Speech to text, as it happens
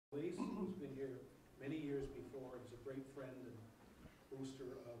Mollise, who's been here many years before, is a great friend and booster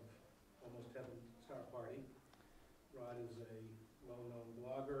of Almost Heaven Star Party. Rod is a well-known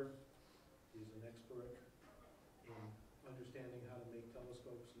blogger. He's an expert in understanding how to make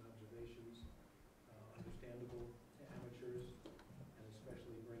telescopes and observations understandable to amateurs, and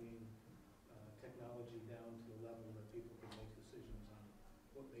especially bringing technology down to a level that people can make decisions on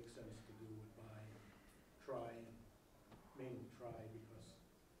what makes sense to do, what buy, try, mainly try, because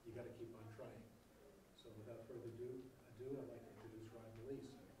you got to keep on trying. So without further ado, I'd like to introduce Rod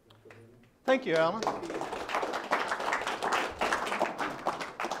Mollise. Thank you, Alan.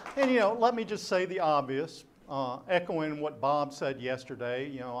 And let me just say the obvious, echoing what Bob said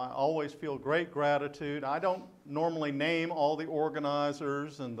yesterday. I always feel great gratitude. I don't normally name all the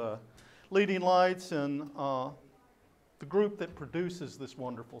organizers and the leading lights and the group that produces this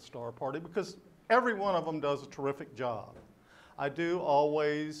wonderful star party, because every one of them does a terrific job. I do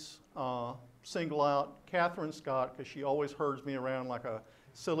always single out Catherine Scott, because she always herds me around like a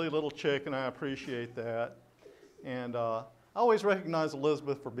silly little chick, and I appreciate that. And I always recognize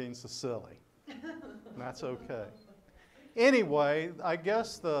Elizabeth for being so silly, and that's okay. Anyway, I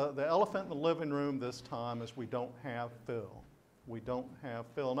guess the elephant in the living room this time is we don't have Phil. We don't have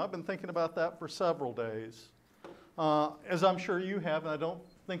Phil, and I've been thinking about that for several days, as I'm sure you have, and I don't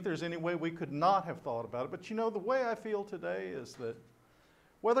think there's any way we could not have thought about it. But the way I feel today is that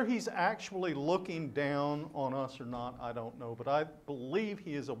whether he's actually looking down on us or not, I don't know, but I believe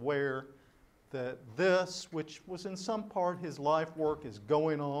he is aware that this, which was in some part his life work, is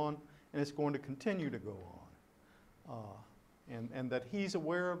going on, and it's going to continue to go on. And that he's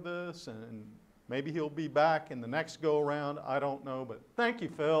aware of this, and maybe he'll be back in the next go-around, I don't know, but thank you,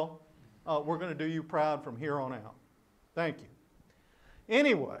 Phil. We're going to do you proud from here on out. Thank you.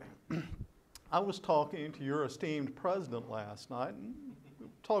 Anyway, I was talking to your esteemed president last night, and we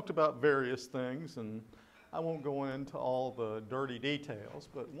talked about various things, and I won't go into all the dirty details,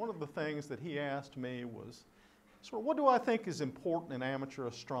 but one of the things that he asked me was, what do I think is important in amateur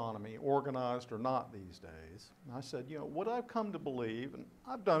astronomy, organized or not these days? And I said, what I've come to believe, and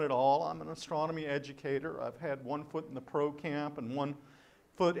I've done it all. I'm an astronomy educator. I've had one foot in the pro camp and one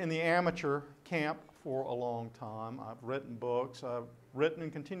foot in the amateur camp for a long time. I've written books. I've written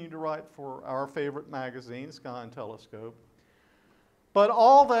and continue to write for our favorite magazine, Sky and Telescope. But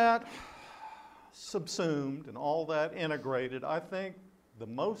all that subsumed and all that integrated, I think the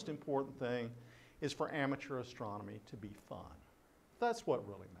most important thing is for amateur astronomy to be fun. That's what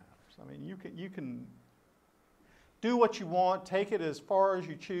really matters. I mean, you can do what you want, take it as far as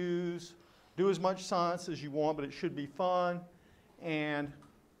you choose, do as much science as you want, but it should be fun. And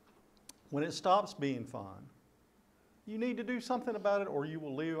when it stops being fun, you need to do something about it, or you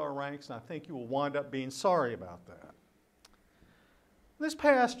will leave our ranks, and I think you will wind up being sorry about that. This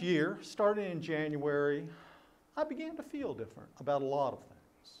past year, starting in January, I began to feel different about a lot of things.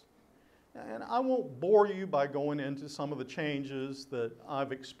 And I won't bore you by going into some of the changes that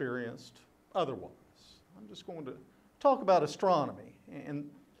I've experienced otherwise. I'm just going to talk about astronomy and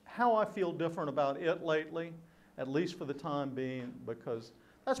how I feel different about it lately, at least for the time being, because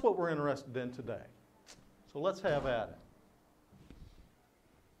that's what we're interested in today. So let's have at it.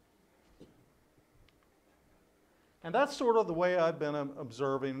 And that's sort of the way I've been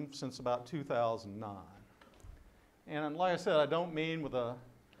observing since about 2009. And like I said, I don't mean with a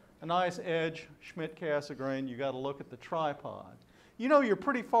nice edge Schmidt-Cassegrain, you got to look at the tripod. You're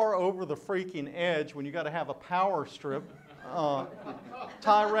pretty far over the freaking edge when you got to have a power strip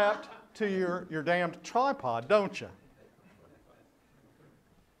tie-wrapped to your damned tripod, don't you?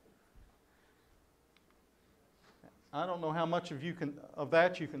 I don't know how much of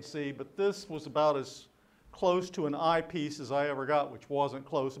that you can see, but this was about as close to an eyepiece as I ever got, which wasn't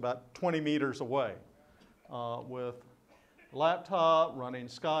close, about 20 meters away, with laptop running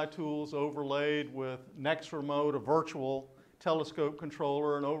Sky Tools overlaid with Next Remote, a virtual telescope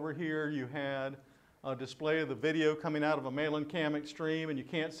controller, and over here you had a display of the video coming out of a Malan-Cam Extreme, and you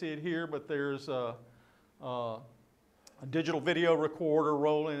can't see it here, but there's a digital video recorder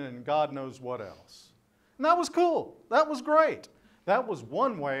rolling and God knows what else. And that was cool. That was great. That was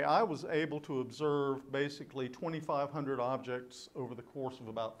one way I was able to observe basically 2,500 objects over the course of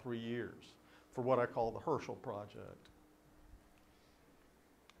about 3 years for what I call the Herschel Project.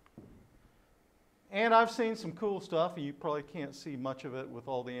 And I've seen some cool stuff, and you probably can't see much of it with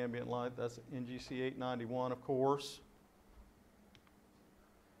all the ambient light. That's NGC 891, of course.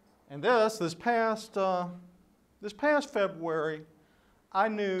 And this past February, I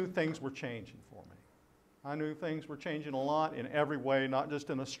knew things were changing for me. I knew things were changing a lot in every way, not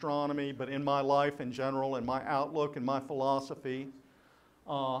just in astronomy, but in my life in general, in my outlook and my philosophy.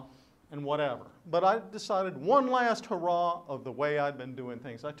 and whatever. But I decided one last hurrah of the way I'd been doing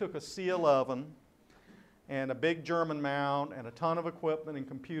things. I took a C11 and a big German mount and a ton of equipment and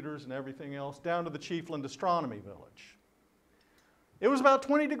computers and everything else down to the Chiefland Astronomy Village. It was about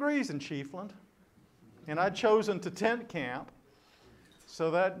 20 degrees in Chiefland, and I'd chosen to tent camp,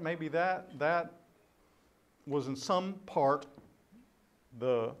 so that maybe that was in some part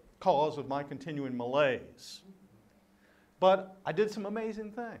the cause of my continuing malaise. But I did some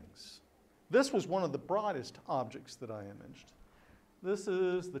amazing things. This was one of the brightest objects that I imaged. This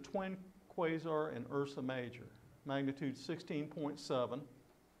is the twin quasar in Ursa Major, magnitude 16.7.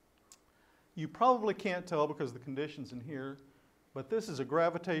 You probably can't tell because of the conditions in here, but this is a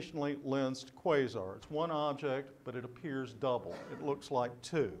gravitationally lensed quasar. It's one object, but it appears double. It looks like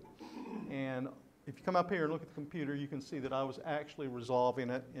two. And if you come up here and look at the computer, you can see that I was actually resolving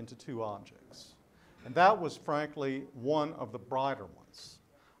it into two objects. And that was, frankly, one of the brighter ones.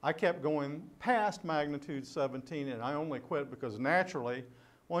 I kept going past magnitude 17, and I only quit because naturally,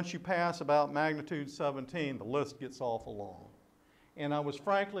 once you pass about magnitude 17, the list gets awful long. And I was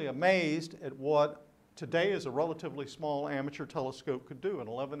frankly amazed at what today is a relatively small amateur telescope could do, an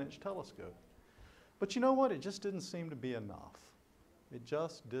 11-inch telescope. But you know what? It just didn't seem to be enough. It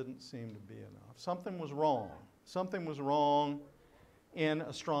just didn't seem to be enough. Something was wrong. Something was wrong in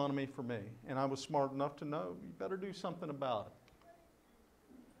astronomy for me. And I was smart enough to know you better do something about it.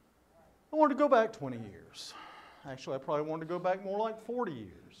 I wanted to go back 20 years. Actually, I probably wanted to go back more like 40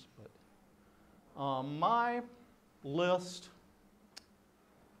 years. But my list,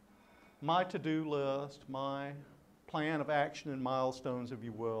 my to-do list, my plan of action and milestones, if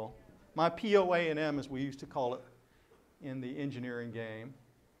you will, my POA&M, as we used to call it in the engineering game.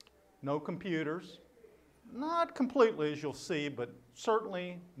 No computers, not completely, as you'll see, but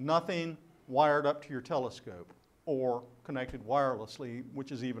certainly nothing wired up to your telescope or connected wirelessly,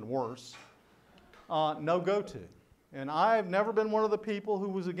 which is even worse. No go-to. And I've never been one of the people who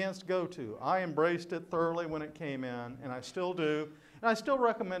was against go-to. I embraced it thoroughly when it came in, and I still do. And I still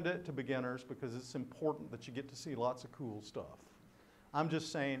recommend it to beginners because it's important that you get to see lots of cool stuff. I'm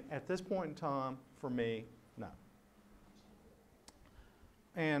just saying, at this point in time, for me, no.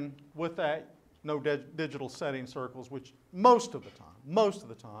 And with that, no digital setting circles, which most of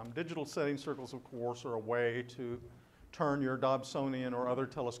the time, digital setting circles, of course, are a way to turn your Dobsonian or other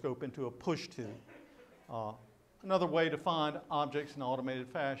telescope into a push tube. Another way to find objects in automated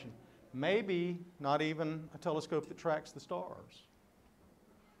fashion. Maybe not even a telescope that tracks the stars.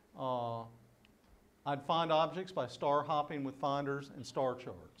 I'd find objects by star hopping with finders and star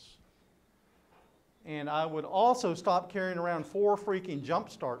charts. And I would also stop carrying around 4 freaking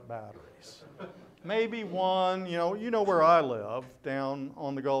jumpstart batteries. Maybe one, you know where I live, down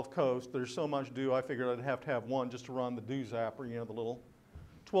on the Gulf Coast, there's so much dew, I figured I'd have to have one just to run the dew zapper, the little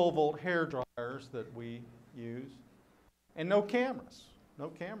 12-volt hair dryers that we use. And no cameras, no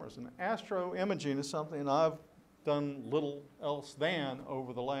cameras. And astro imaging is something I've done little else than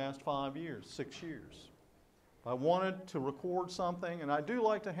over the last 5 years, 6 years. If I wanted to record something, and I do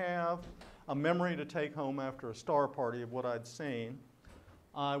like to have a memory to take home after a star party of what I'd seen,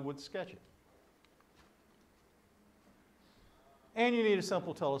 I would sketch it. And you need a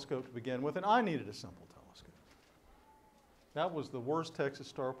simple telescope to begin with, and I needed a simple telescope. That was the worst Texas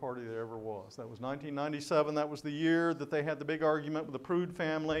star party there ever was. That was 1997. That was the year that they had the big argument with the Prude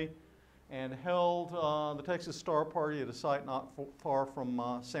family and held the Texas star party at a site not far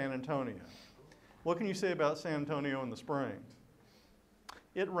from San Antonio. What can you say about San Antonio in the spring?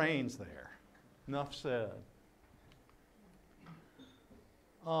 It rains there. Enough said.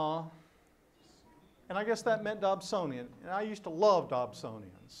 And I guess that meant Dobsonian. And I used to love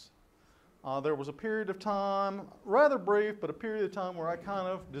Dobsonians. There was a period of time, rather brief, but a period of time where I kind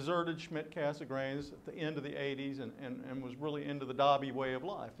of deserted Schmidt-Cassegrains at the end of the 80s and was really into the Dobby way of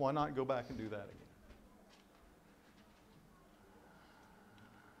life. Why not go back and do that again?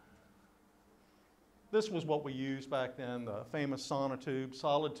 This was what we used back then, the famous sonotube,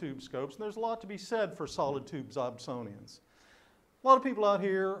 solid tube scopes. And there's a lot to be said for solid tube Dobsonians. A lot of people out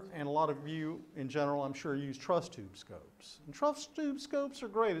here, and a lot of you in general, I'm sure, use truss tube scopes. And truss tube scopes are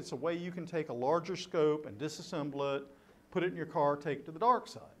great. It's a way you can take a larger scope and disassemble it, put it in your car, take it to the dark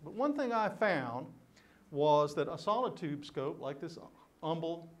side. But one thing I found was that a solid tube scope, like this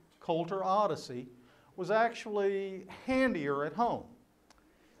Humble Coulter Odyssey, was actually handier at home.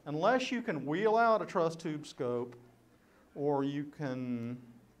 Unless you can wheel out a truss tube scope, or you can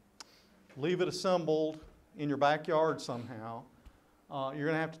leave it assembled in your backyard somehow, you're going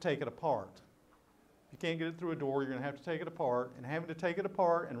to have to take it apart. If you can't get it through a door, you're going to have to take it apart, and having to take it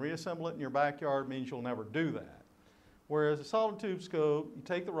apart and reassemble it in your backyard means you'll never do that. Whereas a solid tube scope, you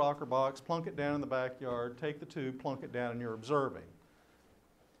take the rocker box, plunk it down in the backyard, take the tube, plunk it down, and you're observing.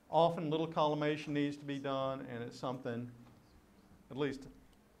 Often little collimation needs to be done, and it's something, at least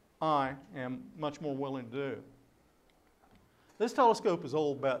I am much more willing to do. This telescope is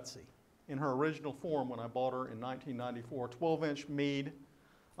Old Betsy in her original form when I bought her in 1994, 12-inch Meade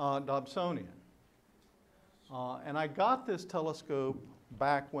Dobsonian. And I got this telescope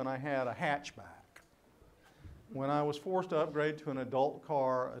back when I had a hatchback. When I was forced to upgrade to an adult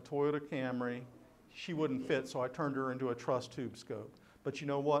car, a Toyota Camry, she wouldn't fit, so I turned her into a truss tube scope. But you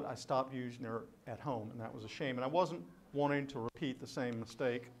know what? I stopped using her at home, and that was a shame. And I wasn't wanting to repeat the same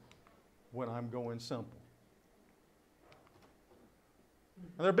mistake when I'm going simple.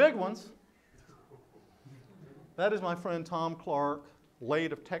 And they're big ones. That is my friend Tom Clark,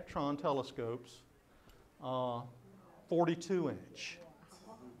 late of Tektron Telescopes, 42-inch.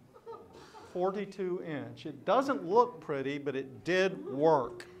 42-inch. It doesn't look pretty, but it did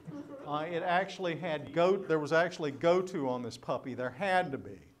work. It actually had there was actually go-to on this puppy. There had to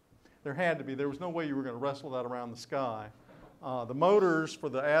be. There had to be. There was no way you were going to wrestle that around the sky. The motors for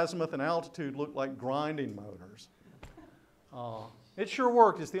the azimuth and altitude looked like grinding motors. It sure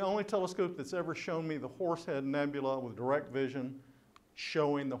worked. It's the only telescope that's ever shown me the Horsehead Nebula with direct vision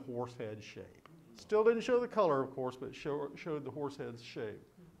showing the Horsehead shape. Still didn't show the color, of course, but it showed the Horsehead's shape.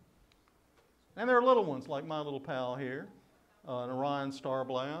 And there are little ones like my little pal here, an Orion Star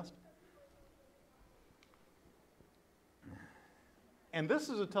Blast. And this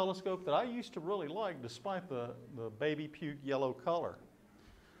is a telescope that I used to really like despite the baby puke yellow color.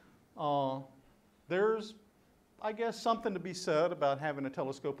 There's, I guess, something to be said about having a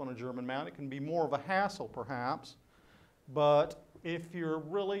telescope on a German mount. It can be more of a hassle, perhaps, but if you're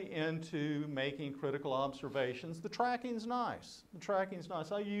really into making critical observations, the tracking's nice. The tracking's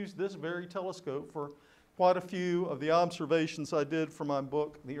nice. I used this very telescope for quite a few of the observations I did for my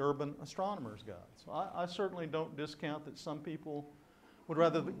book, The Urban Astronomer's Guide. So I certainly don't discount that some people would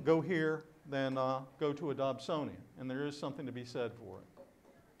rather go here than go to a Dobsonian, and there is something to be said for it.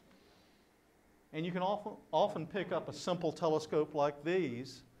 And you can often pick up a simple telescope like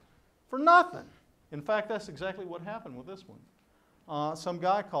these for nothing. In fact, that's exactly what happened with this one. Some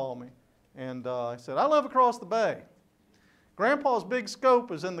guy called me, and I said, I live across the bay. Grandpa's big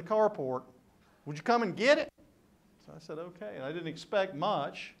scope is in the carport. Would you come and get it? So I said, okay. And I didn't expect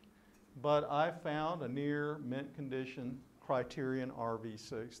much, but I found a near mint condition Criterion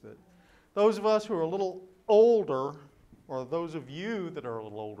RV6 that those of us who are a little older, or those of you that are a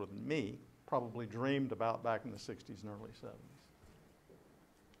little older than me, probably dreamed about back in the 60s and early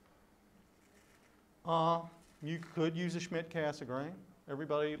 70s. You could use a Schmidt-Cassegrain.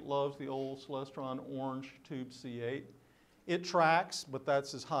 Everybody loves the old Celestron orange tube C8. It tracks, but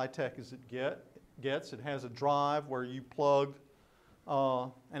that's as high-tech as it gets. It has a drive where you plug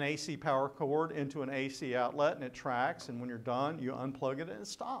an AC power cord into an AC outlet, and it tracks, and when you're done, you unplug it, and it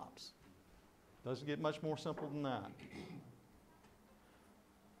stops. Doesn't get much more simple than that.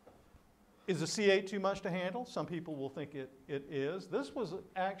 Is the C8 too much to handle? Some people will think it is. This was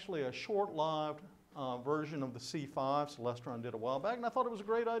actually a short-lived version of the C5 Celestron did a while back, and I thought it was a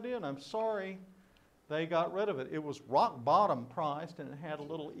great idea, and I'm sorry they got rid of it. It was rock bottom priced, and it had a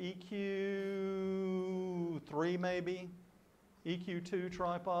little EQ3 maybe, EQ2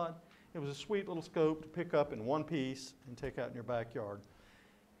 tripod. It was a sweet little scope to pick up in one piece and take out in your backyard.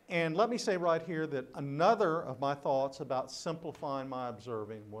 And let me say right here that another of my thoughts about simplifying my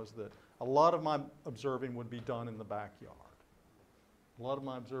observing was that a lot of my observing would be done in the backyard. A lot of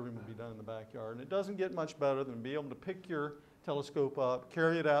my observing would be done in the backyard. And it doesn't get much better than being able to pick your telescope up,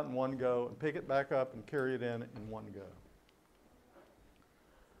 carry it out in one go, and pick it back up and carry it in one go.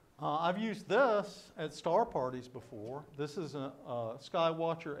 I've used this at star parties before. This is a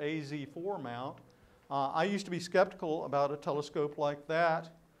Skywatcher AZ4 mount. I used to be skeptical about a telescope like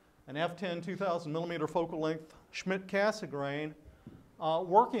that, an F10 2,000 millimeter focal length Schmidt-Cassegrain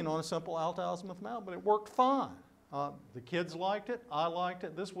working on a simple alt-azimuth mount, but it worked fine. The kids liked it. I liked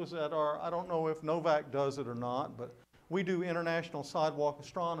it. This was at our, I don't know if Novak does it or not, but we do International Sidewalk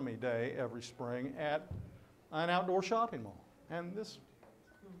Astronomy Day every spring at an outdoor shopping mall. And this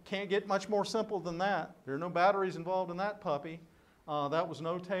can't get much more simple than that. There are no batteries involved in that puppy. That was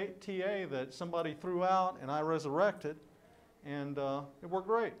no TA that somebody threw out and I resurrected, and it worked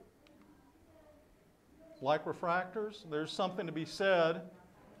great. Like refractors, there's something to be said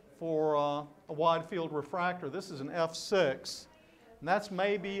for a wide field refractor. This is an F6, and that's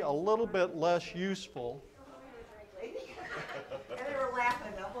maybe a little bit less useful. And they were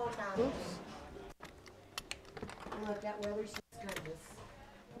laughing the whole time. Oops. Look, that weather's just goodness.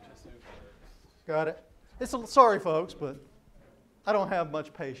 Got it. Sorry, folks, but I don't have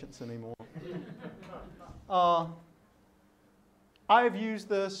much patience anymore. I've used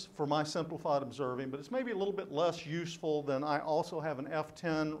this for my simplified observing, but it's maybe a little bit less useful than I also have an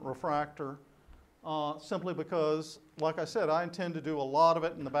f10 refractor, simply because, like I said, I intend to do a lot of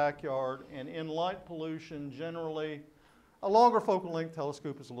it in the backyard, and in light pollution, generally, a longer focal length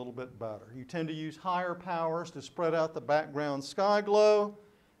telescope is a little bit better. You tend to use higher powers to spread out the background sky glow,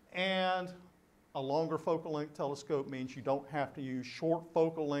 and a longer focal length telescope means you don't have to use short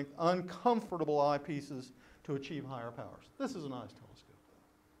focal length, uncomfortable eyepieces to achieve higher powers. This is a nice telescope, though.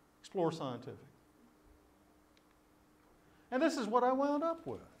 Explore Scientific. And this is what I wound up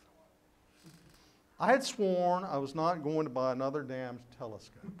with. I had sworn I was not going to buy another damn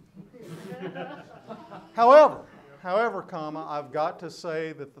telescope. However, I've got to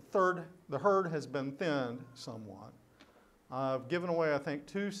say that the herd has been thinned somewhat. I've given away, I think,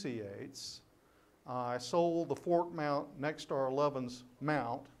 2 C8s. I sold the fork mount Nexstar 11's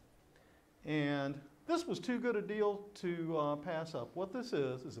mount, and this was too good a deal to pass up. What this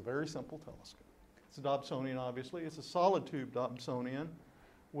is a very simple telescope. It's a Dobsonian, obviously. It's a solid tube Dobsonian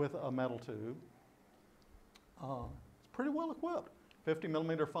with a metal tube. It's pretty well equipped. 50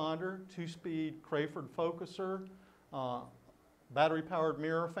 millimeter finder, 2-speed Crayford focuser, battery-powered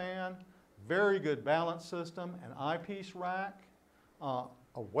mirror fan, very good balance system, an eyepiece rack,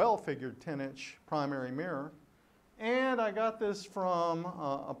 a well-figured 10-inch primary mirror. And I got this from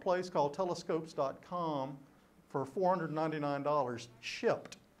a place called telescopes.com for $499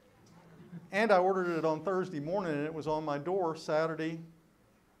 shipped. And I ordered it on Thursday morning, and it was on my door Saturday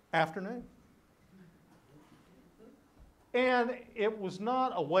afternoon. And it was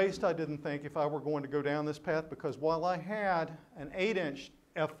not a waste, I didn't think, if I were going to go down this path, because while I had an 8-inch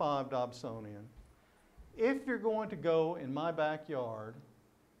f5 Dobsonian, if you're going to go in my backyard,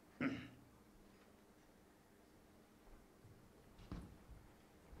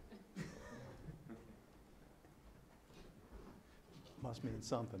 must mean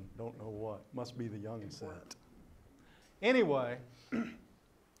something, don't know what. Must be the young set. Anyway,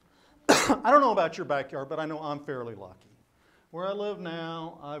 I don't know about your backyard, but I know I'm fairly lucky. Where I live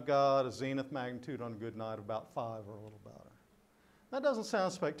now, I've got a zenith magnitude on a good night of about 5 or a little better. That doesn't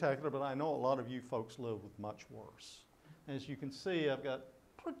sound spectacular, but I know a lot of you folks live with much worse. As you can see, I've got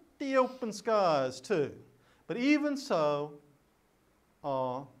pretty open skies too. But even so,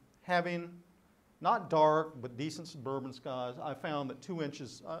 having not dark, but decent suburban skies, I found that 2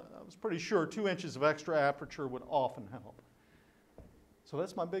 inches, I was pretty sure 2 inches of extra aperture would often help. So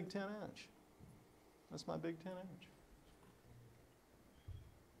that's my big 10-inch. That's my big 10-inch.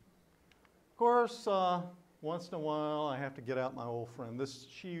 Of course, once in a while, I have to get out my old friend.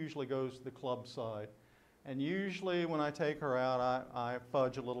 She usually goes to the club side. And usually when I take her out, I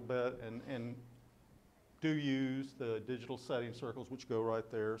fudge a little bit and do use the digital setting circles, which go right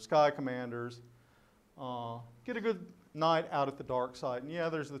there. Sky Commanders. Get a good night out at the dark side. And yeah,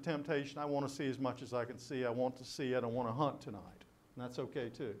 there's the temptation. I want to see as much as I can see. I want to see it. I want to hunt tonight. And that's okay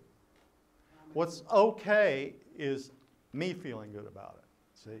too. What's okay is me feeling good about it.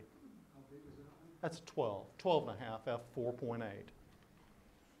 See? That's 12 and a half, f4.8.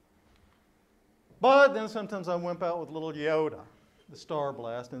 But then sometimes I wimp out with little Yoda, the Star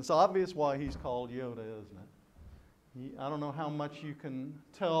Blast, and it's obvious why he's called Yoda, isn't it? I don't know how much you can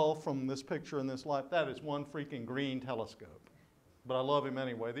tell from this picture in this light. That is one freaking green telescope, but I love him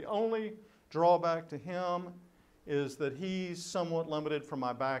anyway. The only drawback to him is that he's somewhat limited from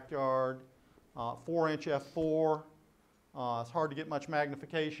my backyard, 4-inch f4. It's hard to get much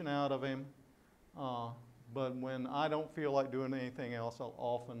magnification out of him. But when I don't feel like doing anything else, I'll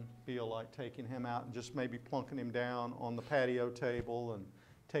often feel like taking him out and just maybe plunking him down on the patio table and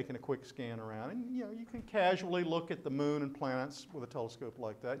taking a quick scan around. And you know, you can casually look at the moon and planets with a telescope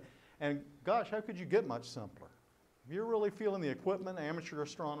like that. And gosh, how could you get much simpler? If you're really feeling the equipment, amateur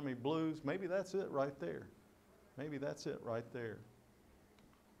astronomy blues, maybe that's it right there. Maybe that's it right there.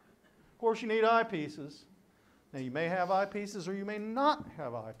 Of course, you need eyepieces. Now, you may have eyepieces or you may not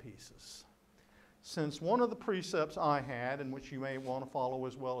have eyepieces. Since one of the precepts I had, and which you may want to follow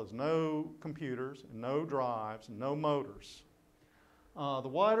as well, is no computers, and no drives, and no motors. The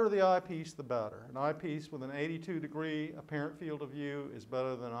wider the eyepiece, the better. An eyepiece with an 82-degree apparent field of view is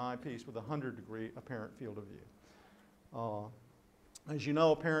better than an eyepiece with a 100-degree apparent field of view. As you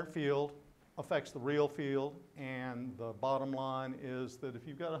know, apparent field affects the real field, and the bottom line is that if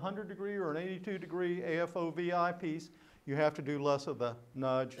you've got a 100-degree or an 82-degree AFOV eyepiece, you have to do less of the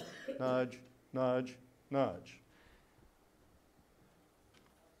nudge, nudge, nudge, nudge.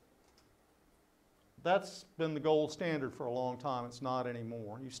 That's been the gold standard for a long time. It's not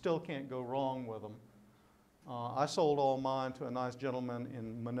anymore. You still can't go wrong with them. I sold all mine to a nice gentleman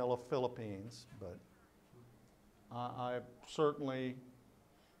in Manila, Philippines, but I certainly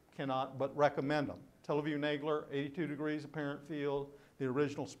cannot but recommend them. Teleview Nagler, 82 degrees apparent field, the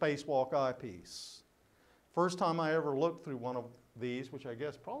original spacewalk eyepiece. First time I ever looked through one of these, which I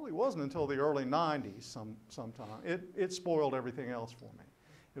guess probably wasn't until the early 90s sometime, it spoiled everything else for me.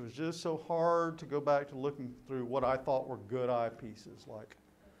 It was just so hard to go back to looking through what I thought were good eyepieces, like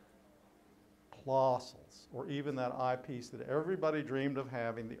Colossals, or even that eyepiece that everybody dreamed of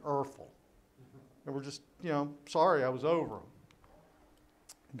having, the Urfel. They were just, you know, sorry, I was over them.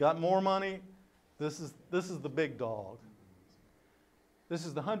 Got more money. This is the big dog. This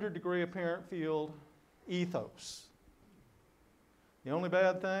is the 100-degree apparent field Ethos. The only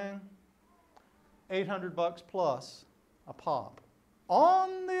bad thing, $800 plus a pop.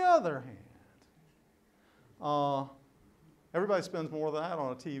 On the other hand, everybody spends more than that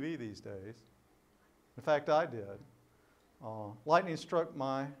on a TV these days. In fact, I did. Lightning struck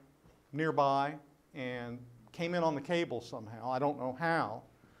my nearby and came in on the cable somehow. I don't know how,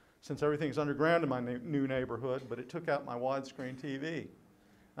 since everything's underground in my new neighborhood, but it took out my widescreen TV.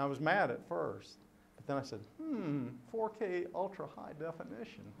 And I was mad at first, but then I said, 4K ultra high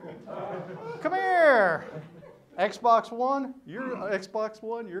definition. Come here! Xbox One,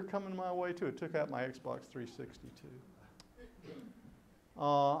 you're coming my way too. It took out my Xbox 360 too.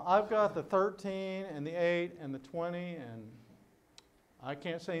 I've got the 13 and the 8 and the 20, and I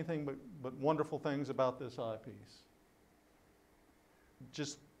can't say anything but wonderful things about this eyepiece.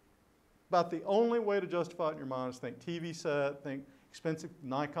 Just about the only way to justify it in your mind is think TV set, think expensive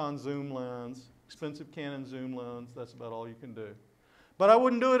Nikon zoom lens, expensive Canon zoom lens. That's about all you can do. But I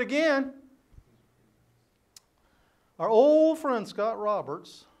wouldn't do it again. Our old friend Scott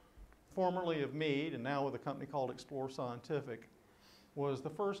Roberts, formerly of Meade and now with a company called Explore Scientific, was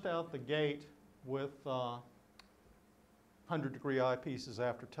the first out the gate with 100-degree eyepieces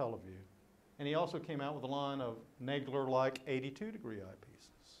after Teleview. And he also came out with a line of Nagler-like 82-degree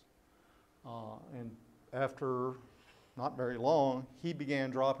eyepieces. And after not very long, he began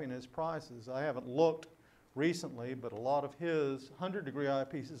dropping his prices. I haven't looked recently, but a lot of his 100-degree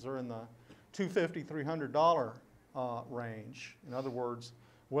eyepieces are in the $250, $300 range. In other words,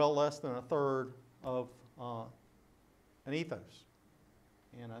 well less than a third of an Ethos.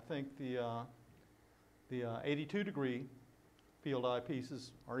 And I think the 82-degree field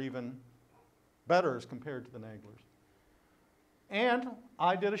eyepieces are even better as compared to the Naglers. And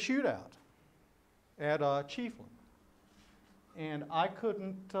I did a shootout at Chiefland, and I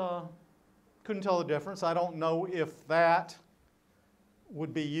couldn't tell the difference. I don't know if that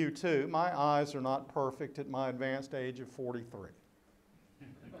would be you too. My eyes are not perfect at my advanced age of 43.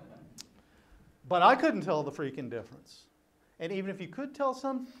 But I couldn't tell the freaking difference. And even if you could tell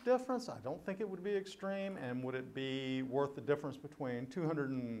some difference, I don't think it would be extreme. And would it be worth the difference between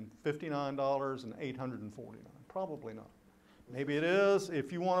 $259 and $849? Probably not. Maybe it is.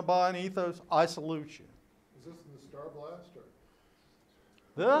 If you want to buy an Ethos, I salute you. Is this the Star Blast? Or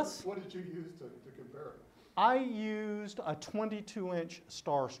This, what did you use to compare it? I used a 22-inch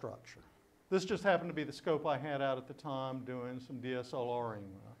star structure. This just happened to be the scope I had out at the time doing some DSLRing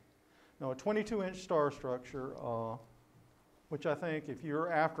with. Now, a 22-inch star structure, which I think if you're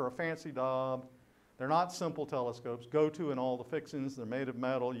after a fancy job, they're not simple telescopes. Go to and all the fixings, they're made of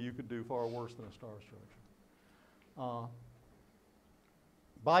metal. You could do far worse than a star structure.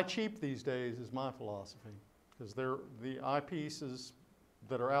 Buy cheap these days is my philosophy, because the eyepieces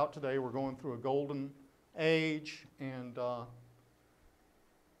that are out today, we're going through a golden age, and the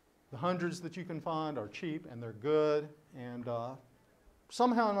hundreds that you can find are cheap and they're good. And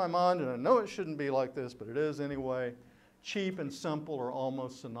somehow in my mind, and I know it shouldn't be like this, but it is anyway, cheap and simple are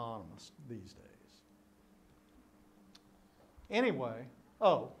almost synonymous these days. Anyway,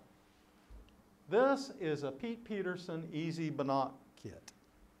 this is a Pete Peterson Easy Binoc kit.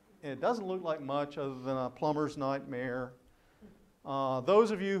 It doesn't look like much other than a plumber's nightmare. Those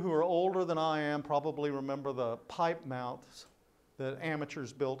of you who are older than I am probably remember the pipe mounts that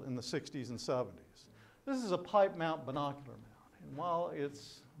amateurs built in the 60s and 70s. This is a pipe mount binocular mount. And while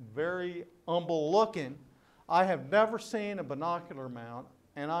it's very humble looking, I have never seen a binocular mount,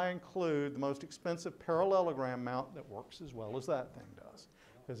 and I include the most expensive parallelogram mount that works as well as that thing does,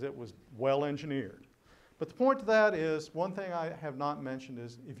 because it was well engineered. But the point to that is, one thing I have not mentioned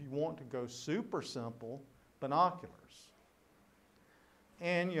is if you want to go super simple, binoculars.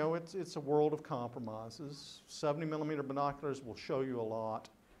 And you know, it's a world of compromises. 70mm binoculars will show you a lot.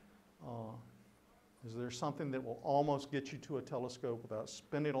 Is there something that will almost get you to a telescope without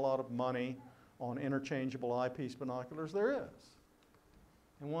spending a lot of money on interchangeable eyepiece binoculars? There is.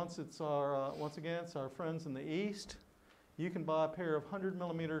 And once again, it's our friends in the East. You can buy a pair of 100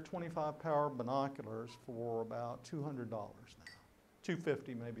 millimeter 25 power binoculars for about $200 now.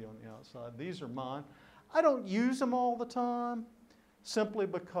 $250 maybe on the outside. These are mine. I don't use them all the time, simply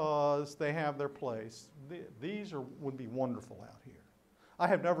because they have their place. These would be wonderful out here. I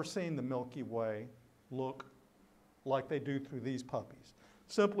have never seen the Milky Way look like they do through these puppies,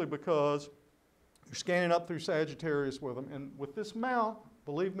 simply because you're scanning up through Sagittarius with them, and with this mount,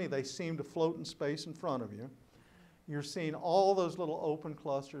 believe me, they seem to float in space in front of you. You're seeing all those little open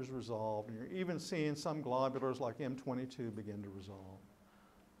clusters resolve, and you're even seeing some globulars like M22 begin to resolve.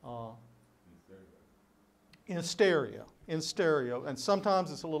 In stereo, and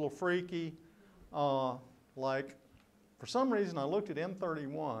sometimes it's a little freaky, like for some reason I looked at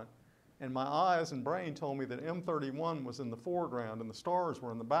M31 and my eyes and brain told me that M31 was in the foreground and the stars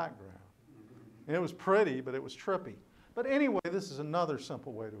were in the background. And it was pretty, but it was trippy. But anyway, this is another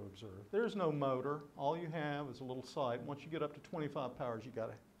simple way to observe. There's no motor. All you have is a little sight. Once you get up to 25 power, you got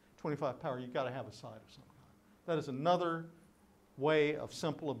to have a sight of some kind. That is another way of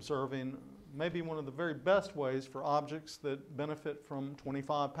simple observing, maybe one of the very best ways for objects that benefit from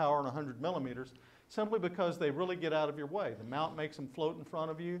 25 power and 100 millimeters, simply because they really get out of your way. The mount makes them float in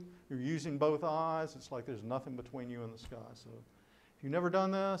front of you. You're using both eyes. It's like there's nothing between you and the sky. So if you've never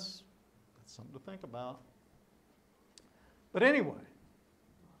done this, that's something to think about. But anyway,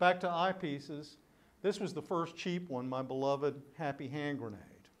 back to eyepieces. This was the first cheap one, my beloved Happy Hand Grenade.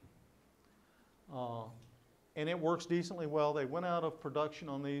 And it works decently well. They went out of production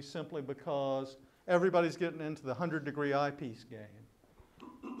on these simply because everybody's getting into the 100-degree eyepiece game.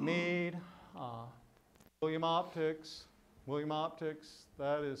 Meade, William Optics,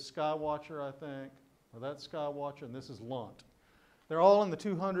 that is Skywatcher, I think, or that's Skywatcher, and this is Lunt. They're all in the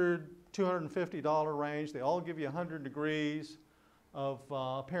 $200, $250 range. They all give you 100 degrees of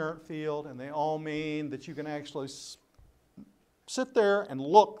apparent field, and they all mean that you can actually sit there and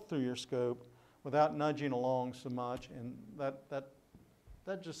look through your scope without nudging along so much, and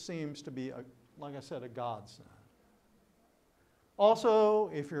that just seems to be, like I said, a godsend. Also,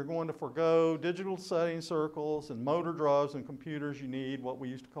 if you're going to forego digital setting circles and motor drives and computers, you need what we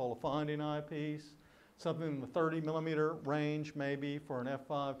used to call a finding eyepiece, something in the 30 millimeter range maybe for an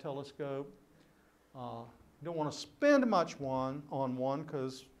f5 telescope. You don't want to spend much on one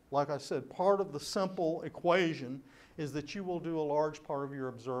because, like I said, part of the simple equation is that you will do a large part of your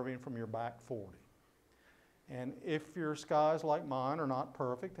observing from your back 40. And if your skies like mine are not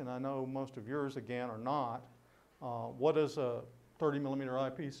perfect, and I know most of yours again are not, what does a 30 millimeter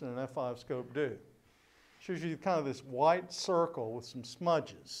eyepiece and an f5 scope do? It shows you kind of this white circle with some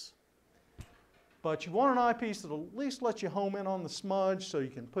smudges. But you want an eyepiece that will at least let you home in on the smudge so you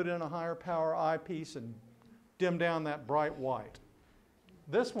can put in a higher power eyepiece and dim down that bright white.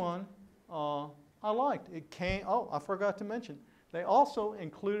 This one I liked. It came, oh, I forgot to mention, they also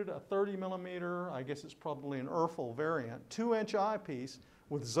included a 30 millimeter, I guess it's probably an Urfel variant, 2-inch eyepiece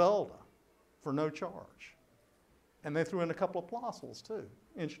with Zelda for no charge. And they threw in a couple of Plossels too,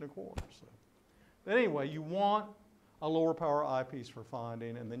 1.25 inches. So. But anyway, you want a lower power eyepiece for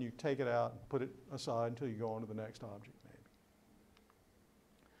finding, and then you take it out and put it aside until you go on to the next object maybe.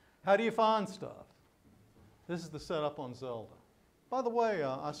 How do you find stuff? This is the setup on Zelda. By the way,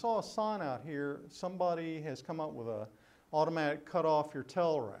 I saw a sign out here. Somebody has come up with an automatic cut off your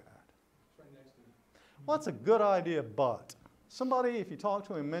tail rad. It's right next to me. Well, that's a good idea, but somebody, if you talk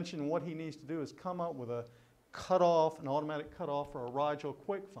to him, mention what he needs to do is come up with a cutoff, an automatic cutoff for a Rigel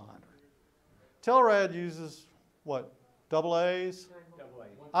Quick Finder. Tail rad uses what, double A's? Double A.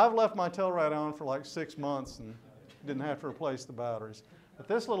 I've left my tail rad on for like 6 months and didn't have to replace the batteries. But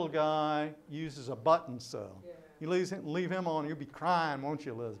this little guy uses a button cell. You leave him on, you'll be crying, won't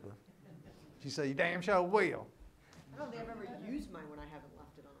you, Elizabeth? She said, you damn sure will. I don't think I've ever used mine when I haven't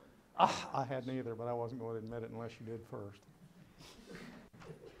left it on. I hadn't either, but I wasn't going to admit it unless you did first.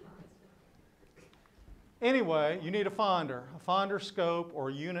 Anyway, you need a finder scope or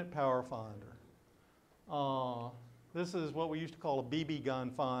a unit power finder. This is what we used to call a BB gun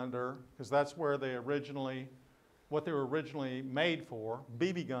finder, because that's where what they were originally made for,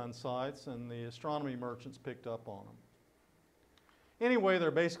 BB gun sights, and the astronomy merchants picked up on them. Anyway, there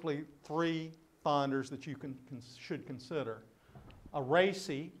are basically 3 finders that you should consider. A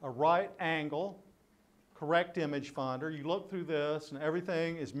RACI, a right angle, correct image finder. You look through this and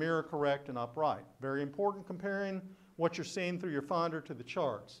everything is mirror correct and upright. Very important comparing what you're seeing through your finder to the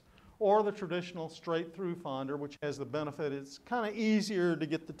charts. Or the traditional straight through finder, which has the benefit it's kind of easier to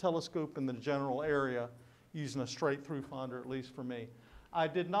get the telescope in the general area using a straight through finder, at least for me. I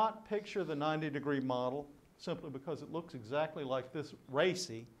did not picture the 90-degree model simply because it looks exactly like this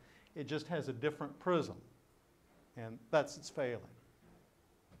racy. It just has a different prism, and that's its failing.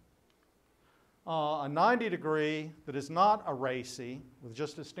 A 90 degree that is not a racy with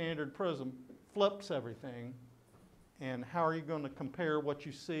just a standard prism flips everything. And how are you going to compare what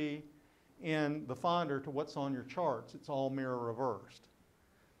you see in the finder to what's on your charts? It's all mirror reversed.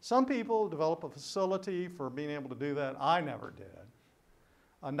 Some people develop a facility for being able to do that. I never did.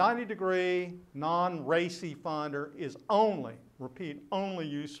 A 90 degree non-racy finder is only, repeat, only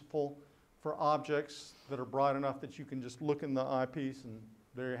useful for objects that are bright enough that you can just look in the eyepiece and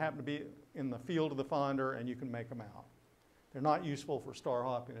they happen to be in the field of the finder and you can make them out. They're not useful for star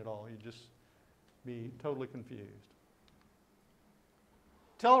hopping at all. You'd just be totally confused.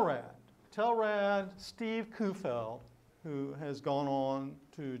 Telrad. Telrad, Steve Kufeld, who has gone on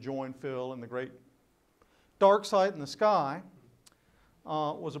to join Phil in the great dark sight in the sky,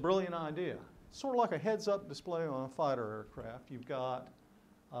 was a brilliant idea. Sort of like a heads-up display on a fighter aircraft. You've got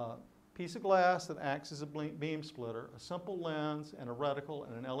a piece of glass that acts as a beam splitter, a simple lens, and a reticle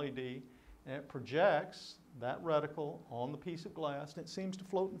and an LED, and it projects that reticle on the piece of glass, and it seems to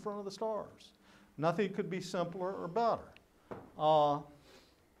float in front of the stars. Nothing could be simpler or better.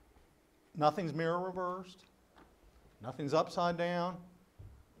 Nothing's mirror reversed. Nothing's upside down.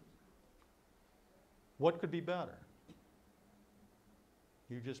 What could be better?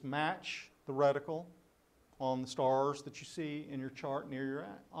 You just match the reticle on the stars that you see in your chart near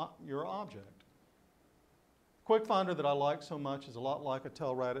your object. Quick finder that I like so much is a lot like a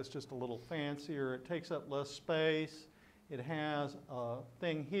Telrad. It's just a little fancier. It takes up less space. It has a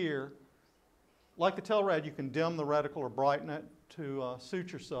thing here. Like the Telrad, you can dim the reticle or brighten it to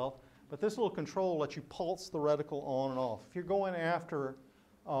suit yourself. But this little control lets you pulse the reticle on and off. If you're going after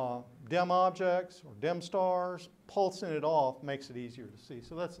dim objects or dim stars, pulsing it off makes it easier to see.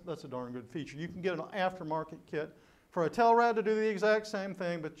 So that's a darn good feature. You can get an aftermarket kit for a Telrad to do the exact same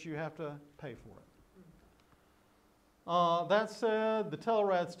thing, but you have to pay for it. That said, the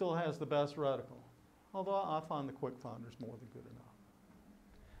Telrad still has the best reticle, although I find the quick finders more than good enough.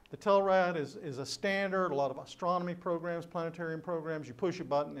 The Telrad is a standard. A lot of astronomy programs, planetarium programs, you push a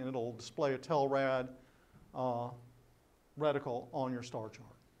button and it'll display a Telrad reticle on your star chart.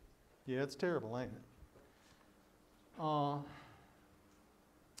 Yeah, it's terrible, ain't it?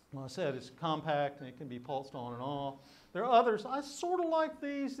 Like I said, it's compact and it can be pulsed on and off. There are others. I sort of like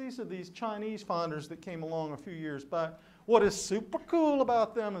these. These are these Chinese finders that came along a few years back. What is super cool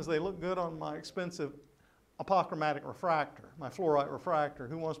about them is they look good on my expensive apochromatic refractor, my fluorite refractor.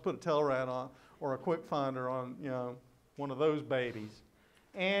 Who wants to put a Telrad on or a quick finder on, you know, one of those babies?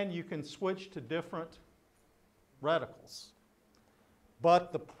 And you can switch to different reticles.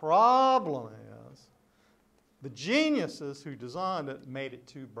 But the problem is the geniuses who designed it made it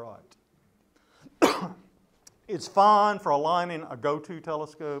too bright. It's fine for aligning a go-to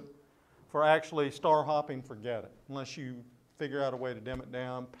telescope. For actually star hopping, forget it. Unless you figure out a way to dim it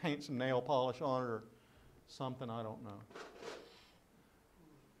down, paint some nail polish on it or something, I don't know.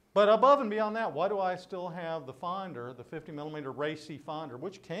 But above and beyond that, why do I still have the finder, the 50 millimeter racy finder,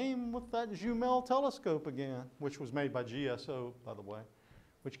 which came with that Jumel telescope again, which was made by GSO, by the way,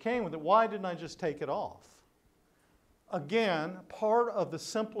 which came with it. Why didn't I just take it off? Again, part of the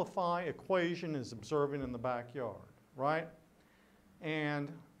simplify equation is observing in the backyard, right? And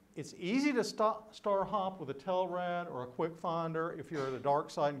it's easy to star hop with a Telrad or a quick finder if you're at a dark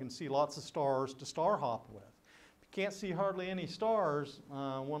side and can see lots of stars to star hop with. If you can't see hardly any stars,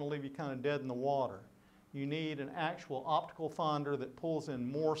 I want to leave you kind of dead in the water. You need an actual optical finder that pulls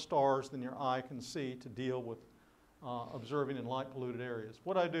in more stars than your eye can see to deal with observing in light polluted areas.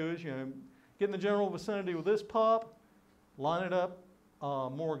 What I do is, you know, get in the general vicinity with this pup, line it up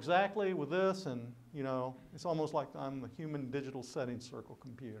more exactly with this, and you know, it's almost like I'm the human digital setting circle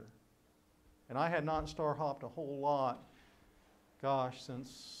computer. And I had not star hopped a whole lot, gosh,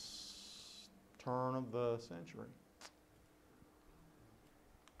 since turn of the century.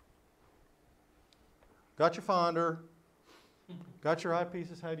 Got your finder, got your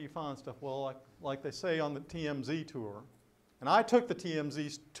eyepieces, how do you find stuff? Well, like they say on the TMZ tour, and I took the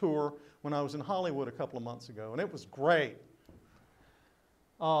TMZ tour when I was in Hollywood a couple of months ago, and it was great.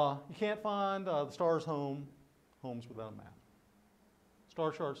 You can't find the stars' homes without a map.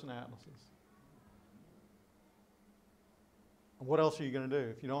 Star charts and atlases. What else are you going to do?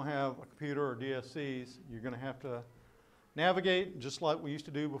 If you don't have a computer or DSCs, you're going to have to navigate just like we used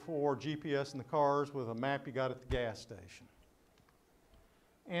to do before GPS in the cars with a map you got at the gas station.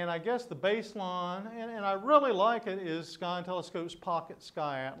 And I guess the baseline, and I really like it, is Sky and Telescope's Pocket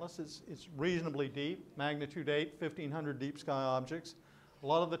Sky Atlas. It's reasonably deep, magnitude 8, 1,500 deep sky objects. A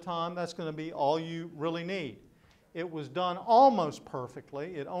lot of the time, that's going to be all you really need. It was done almost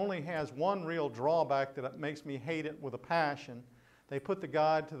perfectly. It only has one real drawback that makes me hate it with a passion. They put the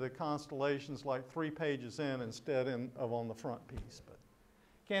guide to the constellations like 3 pages in instead of on the front piece. But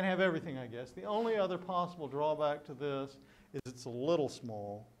can't have everything, I guess. The only other possible drawback to this is it's a little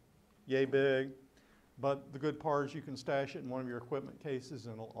small, yay big. But the good part is you can stash it in one of your equipment cases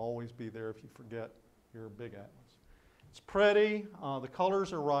and it'll always be there if you forget your big atlas. It's pretty. The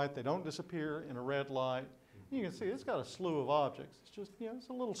colors are right. They don't disappear in a red light. You can see it's got a slew of objects. It's just, it's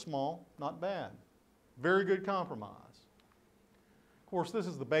a little small, not bad. Very good compromise. Of course, this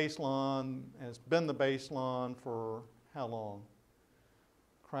is the baseline, and it's been the baseline for how long?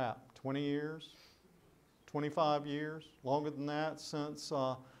 Crap, 20 years? 25 years? Longer than that, since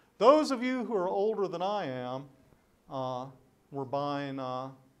those of you who are older than I am were buying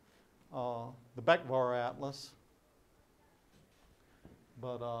the Bekvar Atlas.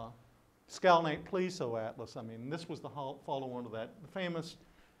 But Skalnate Pliso Atlas, I mean, this was the follow-on to that. The famous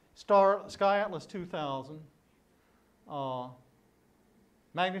Sky Atlas 2000,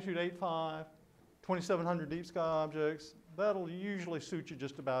 magnitude 8.5, 2,700 deep sky objects. That'll usually suit you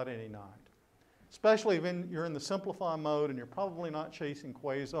just about any night. Especially if you're in the simplify mode and you're probably not chasing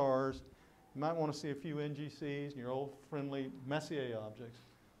quasars. You might want to see a few NGCs and your old friendly Messier objects.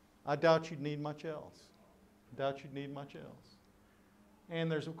 I doubt you'd need much else. And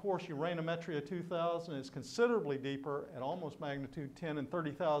there's, of course, Uranometria 2000. It's considerably deeper at almost magnitude 10 and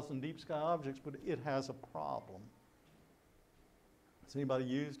 30,000 deep sky objects, but it has a problem. Has anybody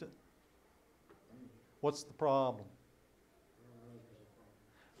used it? What's the problem?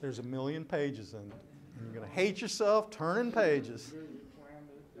 There's 1 million pages in it. And you're going to hate yourself turning pages.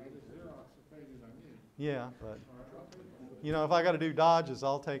 Yeah, but, if I got to do dodges,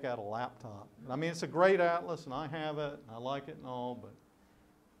 I'll take out a laptop. I mean, it's a great atlas, and I have it, and I like it and all, but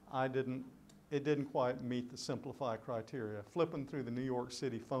it didn't quite meet the simplify criteria. Flipping through the New York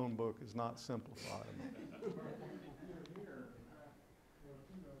City phone book is not simplified.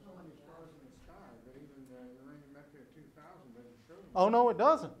 Oh, no, it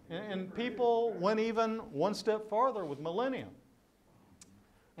doesn't. And people went even one step farther with Millennium.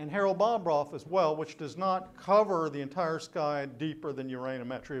 And Harold Bobroff as well, which does not cover the entire sky deeper than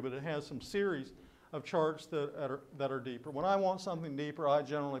Uranometria, but it has some series of charts that are deeper. When I want something deeper, I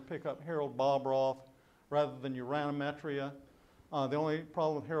generally pick up Harold Bobroff rather than Uranometria. The only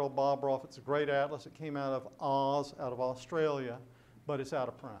problem with Harold Bobroff, it's a great atlas. It came out of Oz, out of Australia, but it's out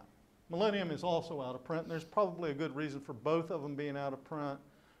of print. Millennium is also out of print, and there's probably a good reason for both of them being out of print.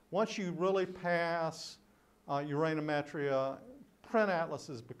 Once you really pass Uranometria, print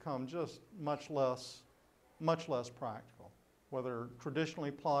atlases become just much less practical. Whether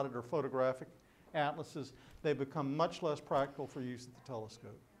traditionally plotted or photographic atlases, they become much less practical for use at the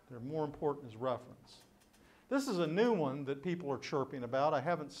telescope. They're more important as reference. This is a new one that people are chirping about. I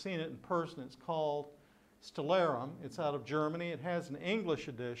haven't seen it in person. It's called Stellarum. It's out of Germany. It has an English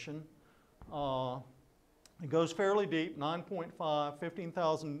edition. It goes fairly deep, 9.5,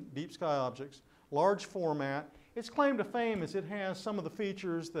 15,000 deep sky objects, large format. Its claim to fame is it has some of the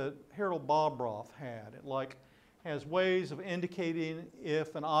features that Harold Bobroff had. It has ways of indicating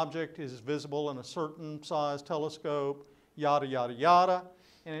if an object is visible in a certain size telescope, yada, yada, yada.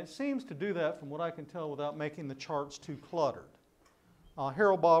 And it seems to do that, from what I can tell, without making the charts too cluttered.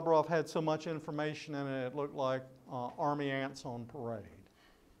 Harold Bobroff had so much information in it, it looked like army ants on parade.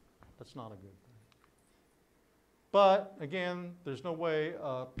 That's not a good thing. But again, there's no way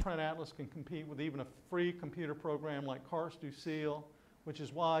a print atlas can compete with even a free computer program like Cars-du-Ciel, which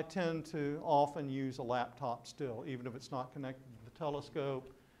is why I tend to often use a laptop still, even if it's not connected to the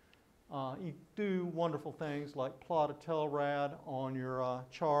telescope. You do wonderful things like plot a telrad on your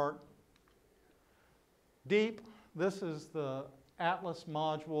chart. Deep, this is the Atlas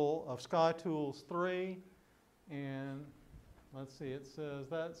module of SkyTools 3, and let's see, it says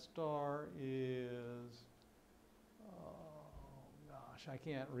that star is, oh gosh, I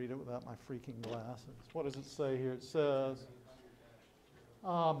can't read it without my freaking glasses. What does it say here? It says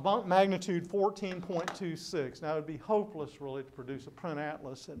magnitude 14.26. Now it would be hopeless really to produce a print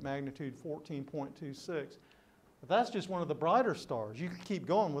atlas at magnitude 14.26, but that's just one of the brighter stars. You could keep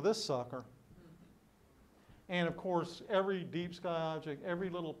going with this sucker. And of course, every deep sky object, every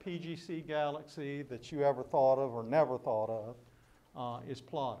little PGC galaxy that you ever thought of or never thought of is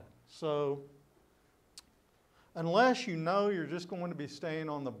plotted. So unless you know you're just going to be staying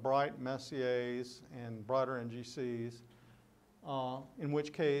on the bright Messiers and brighter NGCs, in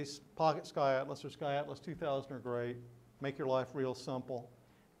which case Pocket Sky Atlas or Sky Atlas 2000 are great, make your life real simple.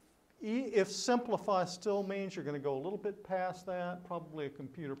 If simplify still means you're going to go a little bit past that, probably a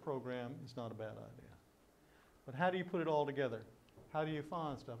computer program is not a bad idea. But how do you put it all together? How do you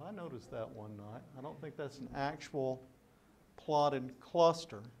find stuff? I noticed that one night. I don't think that's an actual plotted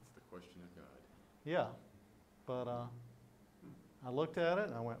cluster. It's the question of God. Yeah, but I looked at it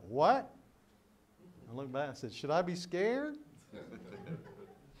and I went, what? I looked back and said, should I be scared?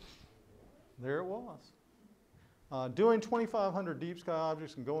 There it was. Doing 2,500 deep sky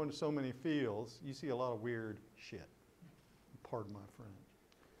objects and going to so many fields, you see a lot of weird shit. Pardon my French.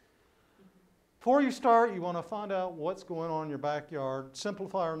 Before you start, you want to find out what's going on in your backyard.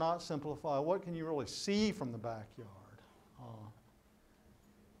 Simplify or not simplify. What can you really see from the backyard?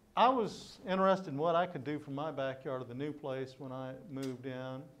 I was interested in what I could do from my backyard of the new place when I moved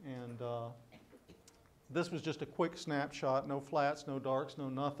in. And this was just a quick snapshot. No flats, no darks, no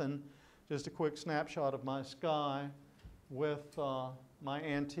nothing. Just a quick snapshot of my sky with my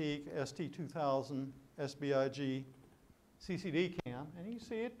antique ST2000 SBIG CCD cam. And you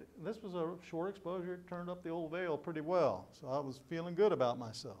see it, this was a short exposure. It turned up the old veil pretty well. So I was feeling good about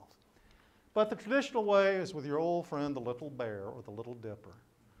myself. But the traditional way is with your old friend, the little bear or the little dipper.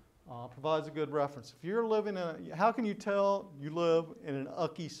 Provides a good reference. If you're living in a, how can you tell you live in an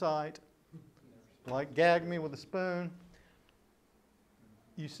ucky site? Like gag me with a spoon.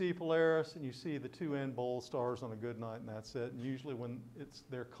 You see Polaris and you see the two end bowl stars on a good night and that's it. And usually when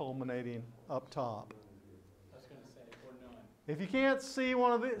they're culminating up top. I was going to say, or none. If you can't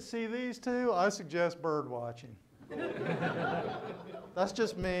see these two, I suggest bird watching. That's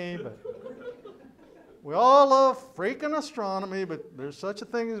just me, but we all love freaking astronomy, but there's such a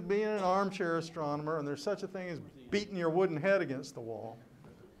thing as being an armchair astronomer, and there's such a thing as beating your wooden head against the wall.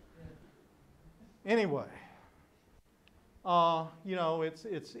 Anyway, you know, it's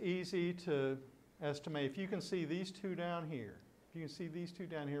easy to estimate. If you can see these two down here,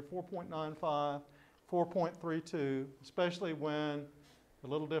 4.95, 4.32, especially when the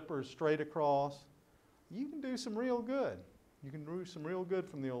Little Dipper is straight across, you can do some real good. You can do some real good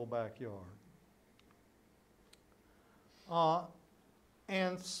from the old backyard.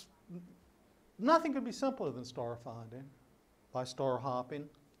 And nothing could be simpler than star finding by star hopping,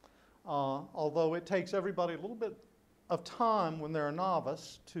 although it takes everybody a little bit of time when they're a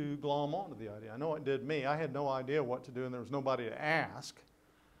novice to glom onto the idea. I know it did me. I had no idea what to do and there was nobody to ask.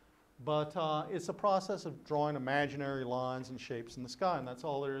 But it's a process of drawing imaginary lines and shapes in the sky, and that's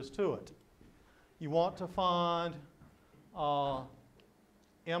all there is to it. You want to find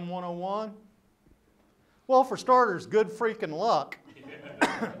M101? Well, for starters, good freaking luck.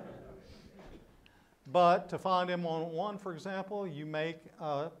 But to find M101, for example, you make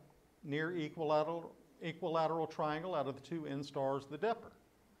a near equilateral triangle out of the two end stars of the Dipper.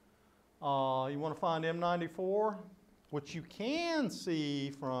 You want to find M94, which you can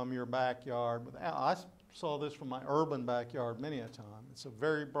see from your backyard. I saw this from my urban backyard many a time. It's a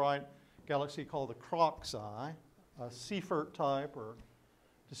very bright galaxy called the Croc's Eye, a Seifert type or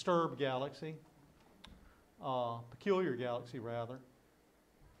disturbed galaxy. Peculiar galaxy rather,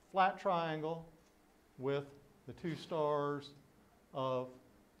 flat triangle with the two stars of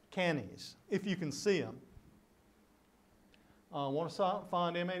Canis, if you can see them. Want to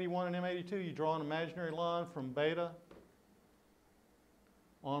find M81 and M82, you draw an imaginary line from beta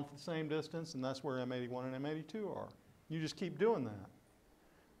on for the same distance, and that's where M81 and M82 are. You just keep doing that.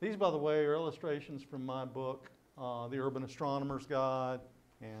 These, by the way, are illustrations from my book, The Urban Astronomer's Guide,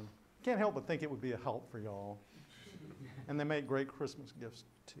 and can't help but think it would be a help for y'all. And they make great Christmas gifts,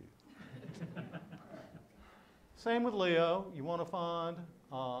 too. Same with Leo. You want to find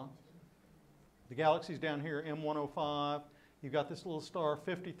the galaxies down here, M105. You've got this little star,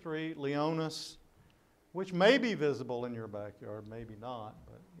 53, Leonis, which may be visible in your backyard, maybe not.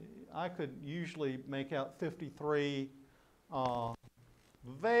 But I could usually make out 53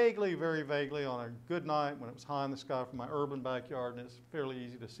 vaguely, very vaguely on a good night when it was high in the sky from my urban backyard, and it's fairly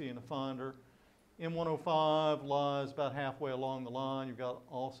easy to see in a finder. M105 lies about halfway along the line. You've got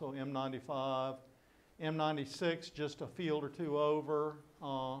also M95, M96 just a field or two over.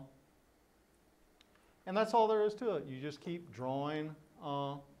 And that's all there is to it. You just keep drawing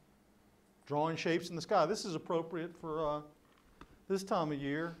shapes in the sky. This is appropriate for this time of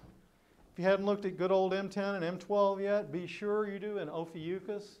year. If you hadn't looked at good old M10 and M12 yet, be sure you do an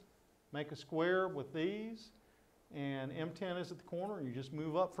Ophiuchus. Make a square with these, and M10 is at the corner, and you just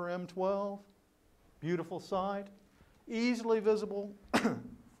move up for M12. Beautiful sight. Easily visible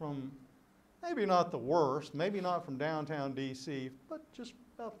from maybe not the worst, maybe not from downtown DC, but just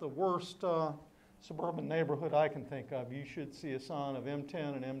about the worst suburban neighborhood I can think of. You should see a sign of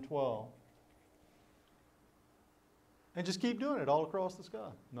M10 and M12. And just keep doing it all across the sky.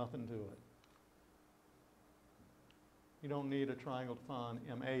 Nothing to it. You don't need a triangle to find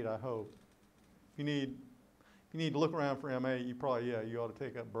M8, I hope. If you need to look around for M8, you probably, you ought to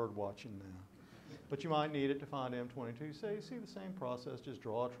take up bird watching now. But you might need it to find M22. So you see the same process, just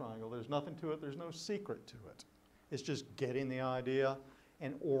draw a triangle. There's nothing to it, there's no secret to it. It's just getting the idea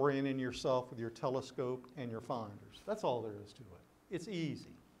and orienting yourself with your telescope and your finders. That's all there is to it. It's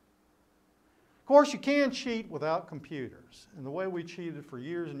easy. Of course, you can cheat without computers. And the way we cheated for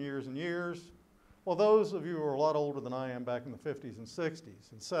years and years and years, well, those of you who are a lot older than I am back in the 50s and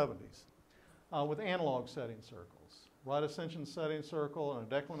 60s and 70s, with analog setting circles. Right ascension setting circle and a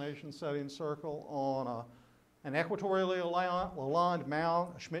declination setting circle on an equatorially aligned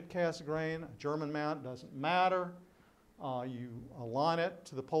mount, a Schmidt-Cassegrain, a German mount, doesn't matter. You align it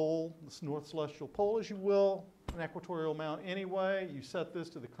to the pole, the north celestial pole, as you will, an equatorial mount anyway. You set this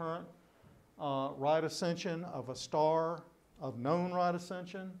to the current right ascension of a star of known right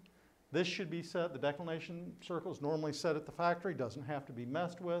ascension. This should be set, the declination circle is normally set at the factory, doesn't have to be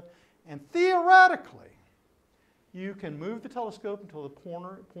messed with. And theoretically, you can move the telescope until the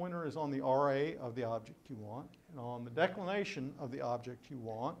pointer is on the RA of the object you want, and on the declination of the object you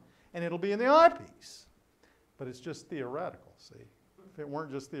want, and it'll be in the eyepiece. But it's just theoretical, see? If it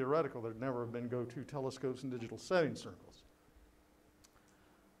weren't just theoretical, there'd never have been go-to telescopes and digital setting circles.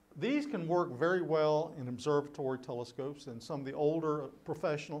 These can work very well in observatory telescopes, and some of the older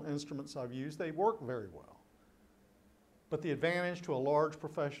professional instruments I've used, they work very well. But the advantage to a large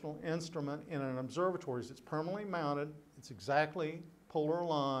professional instrument in an observatory is it's permanently mounted, it's exactly polar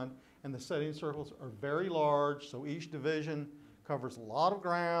aligned, and the setting circles are very large, so each division covers a lot of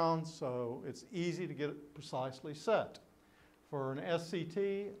ground, so it's easy to get it precisely set. For an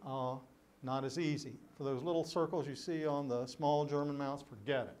SCT, not as easy. For those little circles you see on the small German mounts,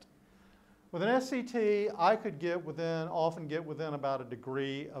 forget it. With an SCT, I could often get within about a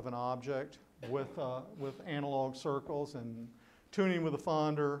degree of an object with analog circles and tuning with a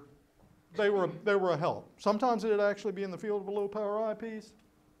finder. They were a help. Sometimes it'd actually be in the field of a low power eyepiece,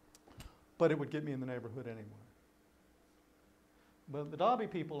 but it would get me in the neighborhood anyway. But the Dobby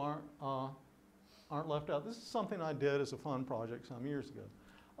people aren't left out. This is something I did as a fun project some years ago.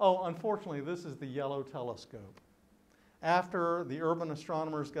 Oh, unfortunately, this is the yellow telescope. After the Urban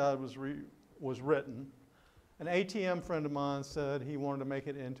Astronomer's Guide was written, an ATM friend of mine said he wanted to make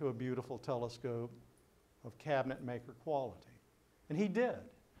it into a beautiful telescope of cabinet maker quality. And he did.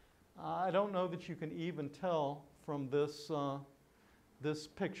 I don't know that you can even tell from this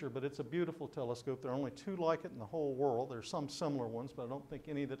picture, but it's a beautiful telescope. There are only two like it in the whole world. There's some similar ones, but I don't think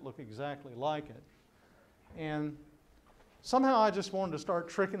any that look exactly like it. And somehow I just wanted to start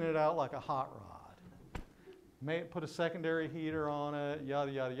tricking it out like a hot rod. Put a secondary heater on it,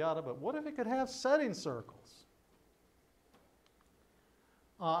 yada, yada, yada, but what if it could have setting circles?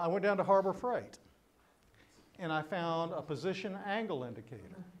 I went down to Harbor Freight, and I found a position angle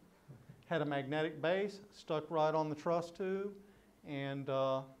indicator. Had a magnetic base, stuck right on the truss tube, and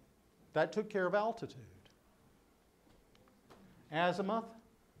that took care of altitude. Azimuth,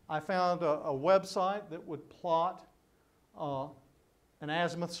 I found a website that would plot an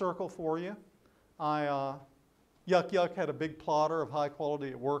azimuth circle for you. Yuck Yuck had a big plotter of high quality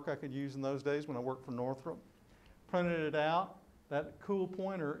at work I could use in those days when I worked for Northrop. Printed it out. That cool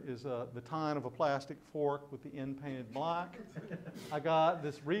pointer is the tine of a plastic fork with the end painted black. I got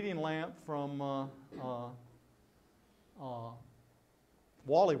this reading lamp from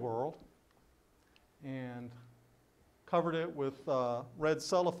Wally World and covered it with red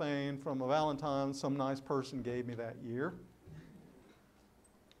cellophane from a Valentine some nice person gave me that year.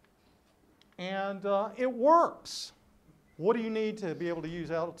 And it works. What do you need to be able to use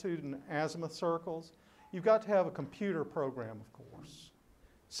altitude and azimuth circles? You've got to have a computer program, of course.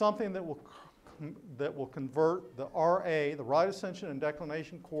 Something that will convert the RA, the right ascension and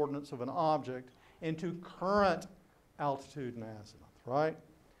declination coordinates of an object, into current altitude and azimuth, right?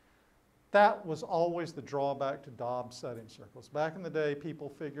 That was always the drawback to Dobbs setting circles. Back in the day, people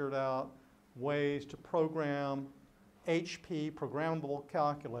figured out ways to program HP, programmable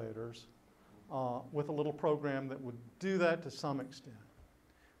calculators, with a little program that would do that to some extent.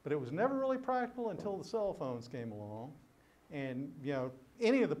 But it was never really practical until the cell phones came along. And you know,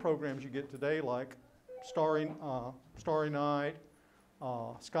 any of the programs you get today, like Starry Night,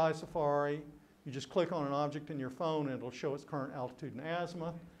 Sky Safari, you just click on an object in your phone and it'll show its current altitude and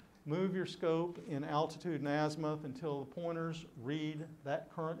azimuth. Move your scope in altitude and azimuth until the pointers read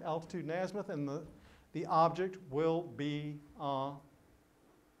that current altitude and azimuth, and the object will be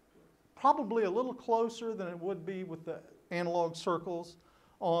probably a little closer than it would be with the analog circles,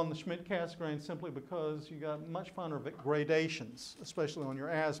 on the Schmidt-Cassegrain simply because you got much finer gradations, especially on your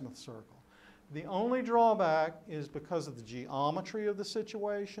azimuth circle. The only drawback is because of the geometry of the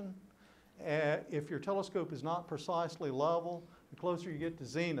situation. If your telescope is not precisely level, the closer you get to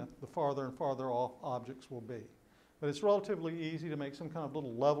zenith, the farther and farther off objects will be. But it's relatively easy to make some kind of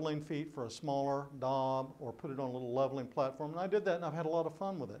little leveling feat for a smaller daub or put it on a little leveling platform. And I did that and I've had a lot of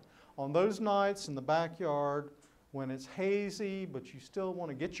fun with it. On those nights in the backyard when it's hazy, but you still want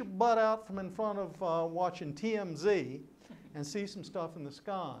to get your butt out from in front of watching TMZ and see some stuff in the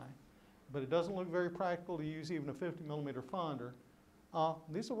sky, but it doesn't look very practical to use even a 50mm finder,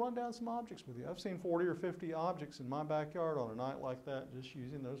 these will run down some objects with you. I've seen 40 or 50 objects in my backyard on a night like that just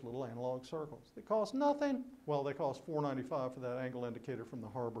using those little analog circles. They cost nothing. Well, they cost $4.95 for that angle indicator from the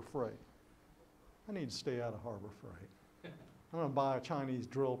Harbor Freight. I need to stay out of Harbor Freight. I'm going to buy a Chinese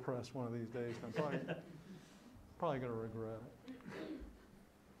drill press one of these days. I'm probably going to regret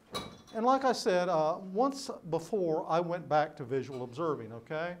it. And like I said, once before I went back to visual observing,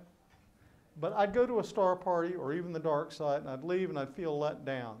 okay? But I'd go to a star party or even the dark side and I'd leave and I'd feel let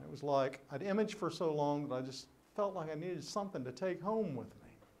down. It was like I'd imaged for so long that I just felt like I needed something to take home with me.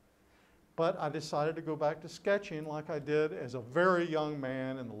 But I decided to go back to sketching like I did as a very young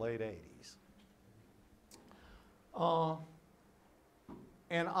man in the late 80s.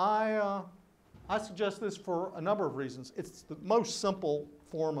 And I suggest this for a number of reasons. It's the most simple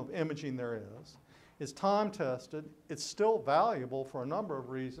form of imaging there is. It's time tested. It's still valuable for a number of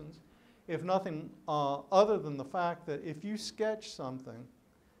reasons, if nothing other than the fact that if you sketch something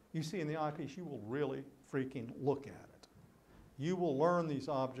you see in the eyepiece, you will really freaking look at it. You will learn these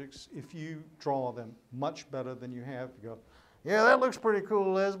objects if you draw them much better than you have to go, yeah, that looks pretty cool,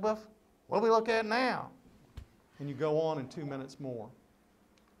 Elizabeth. What do we look at now? And you go on in 2 minutes more.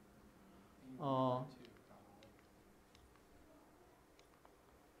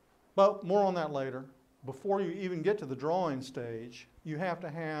 But more on that later. Before you even get to the drawing stage, you have to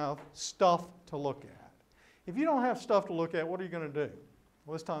have stuff to look at. If you don't have stuff to look at, what are you going to do?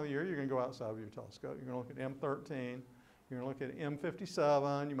 Well, this time of year, you're going to go outside with your telescope. You're going to look at M13. You're going to look at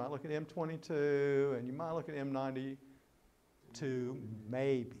M57. You might look at M22. And you might look at M92,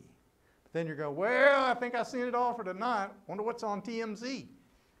 maybe. But then you're going, well, I think I've seen it all for tonight. Wonder what's on TMZ.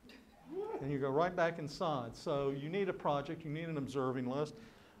 And you go right back inside. So you need a project. You need an observing list.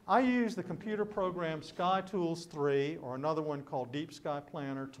 I use the computer program SkyTools 3, or another one called Deep Sky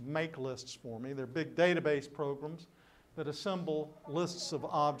Planner, to make lists for me. They're big database programs that assemble lists of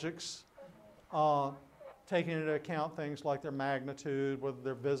objects, taking into account things like their magnitude, whether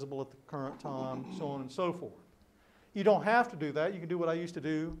they're visible at the current time, so on and so forth. You don't have to do that. You can do what I used to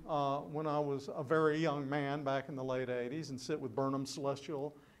do when I was a very young man back in the late 80s and sit with Burnham's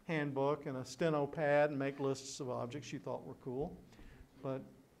Celestial Handbook and a steno pad and make lists of objects you thought were cool. But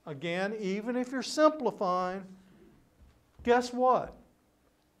again, even if you're simplifying, guess what?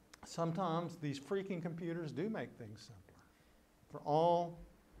 Sometimes these freaking computers do make things simpler. For all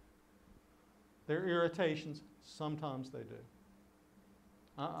their irritations, sometimes they do.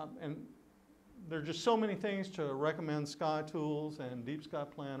 And there are just so many things to recommend SkyTools and Deep Sky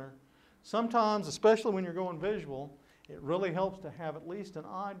Planner. Sometimes, especially when you're going visual, it really helps to have at least an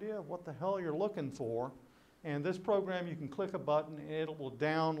idea of what the hell you're looking for. And this program, you can click a button and it will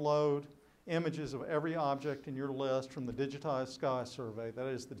download images of every object in your list from the Digitized Sky Survey. That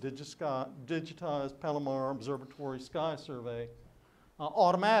is the Digitized Palomar Observatory Sky Survey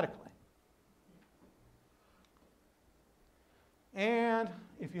automatically. And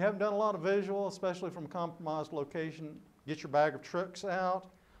if you haven't done a lot of visual, especially from a compromised location, get your bag of tricks out.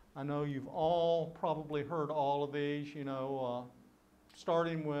 I know you've all probably heard all of these, you know,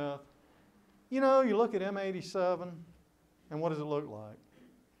 starting with, you know, you look at M87, and what does it look like?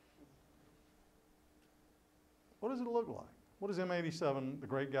 What does it look like? What does M87, the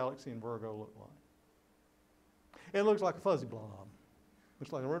great galaxy in Virgo, look like? It looks like a fuzzy blob.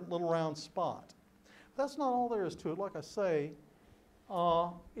 Looks like a little round spot. But that's not all there is to it. Like I say,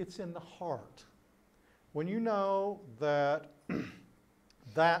 it's in the heart. When you know that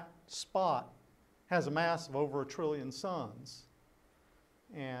that spot has a mass of over 1 trillion suns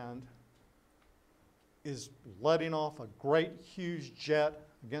and is letting off a great huge jet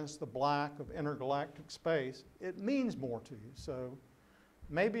against the black of intergalactic space, it means more to you. So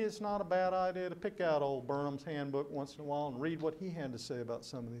maybe it's not a bad idea to pick out old Burnham's handbook once in a while and read what he had to say about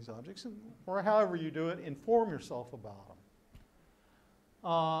some of these objects, or however you do it, inform yourself about them.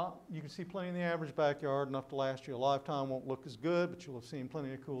 You can see plenty in the average backyard, enough to last you a lifetime. Won't look as good, but you'll have seen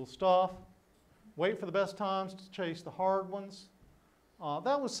plenty of cool stuff. Wait for the best times to chase the hard ones.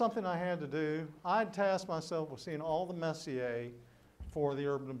 That was something I had to do. I'd tasked myself with seeing all the Messier for the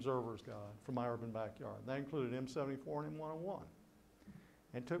Urban Observer's Guide for my urban backyard. That included M74 and M101.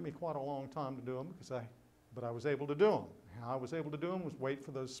 And it took me quite a long time to do them, but I was able to do them. How I was able to do them was wait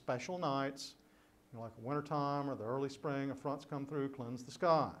for those special nights, like wintertime or the early spring, a front's come through, cleanse the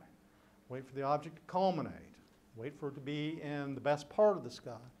sky. Wait for the object to culminate. Wait for it to be in the best part of the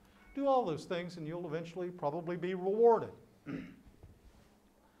sky. Do all those things and you'll eventually probably be rewarded.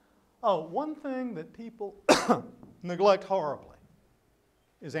 Oh, one thing that people neglect horribly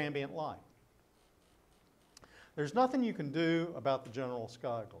is ambient light. There's nothing you can do about the general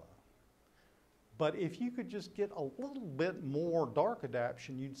sky glow. But if you could just get a little bit more dark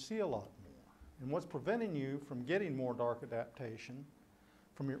adaptation, you'd see a lot more. And what's preventing you from getting more dark adaptation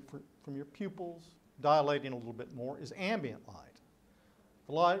from your pupils dilating a little bit more is ambient light.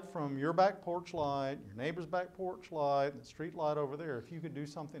 The light from your back porch light, your neighbor's back porch light, the street light over there, if you could do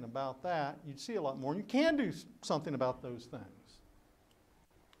something about that, you'd see a lot more. And you can do something about those things.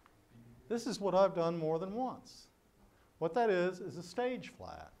 This is what I've done more than once. What that is a stage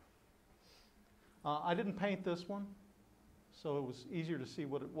flat. I didn't paint this one, so it was easier to see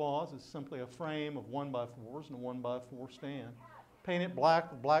what it was. It's simply a frame of 1x4s and a 1x4 stand. Paint it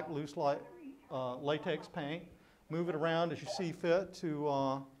black with black loose latex paint. Move it around as you see fit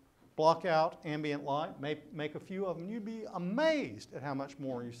to block out ambient light. Make a few of them. You'd be amazed at how much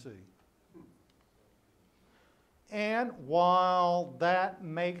more you see. And while that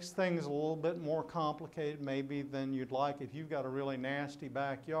makes things a little bit more complicated maybe than you'd like, if you've got a really nasty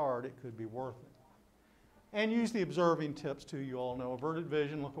backyard, it could be worth it. And use the observing tips too. You all know averted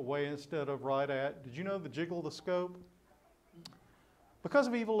vision, look away instead of right at. Did you know the jiggle of the scope? Because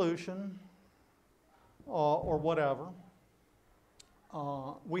of evolution or whatever,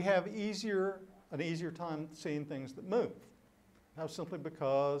 we have an easier time seeing things that move. That was simply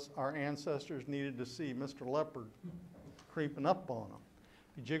because our ancestors needed to see Mr. Leopard creeping up on them.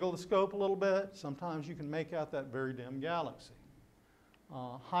 If you jiggle the scope a little bit, sometimes you can make out that very dim galaxy.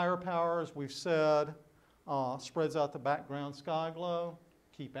 Higher power, as we've said, spreads out the background sky glow.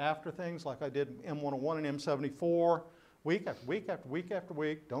 Keep after things like I did M101 and M74. Week after week after week after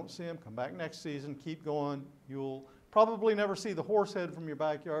week. Don't see them. Come back next season. Keep going. You'll probably never see the horse head from your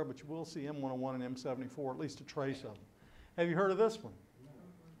backyard, but you will see M101 and M74, at least a trace of them. Have you heard of this one?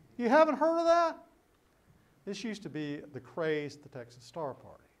 You haven't heard of that? This used to be the craze at the Texas Star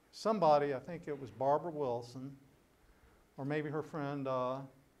Party. Somebody, I think it was Barbara Wilson, or maybe her friend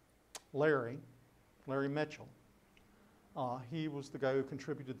Larry Mitchell. He was the guy who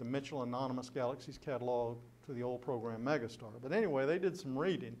contributed the Mitchell Anonymous Galaxies catalog to the old program Megastar. But anyway, they did some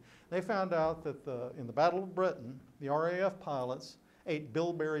reading. They found out that in the Battle of Britain, the RAF pilots ate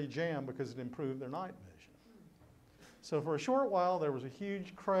bilberry jam because it improved their night vision. So for a short while, there was a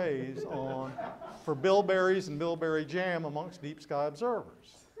huge craze for bilberries and bilberry jam amongst deep sky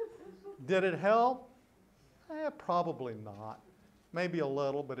observers. Did it help? Probably not. Maybe a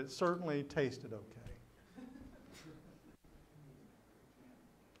little, but it certainly tasted okay.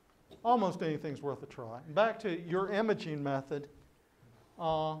 Almost anything's worth a try. Back to your imaging method.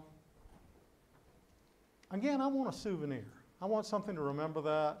 Again, I want a souvenir. I want something to remember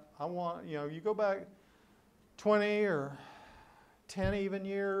that. I want, you go back 20 or 10 even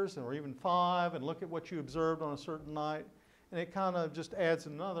years, or even 5, and look at what you observed on a certain night, and it kind of just adds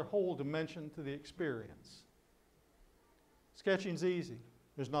another whole dimension to the experience. Sketching's easy.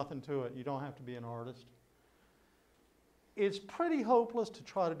 There's nothing to it. You don't have to be an artist. It's pretty hopeless to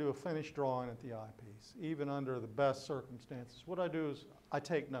try to do a finished drawing at the eyepiece, even under the best circumstances. What I do is I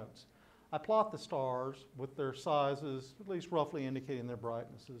take notes. I plot the stars with their sizes, at least roughly indicating their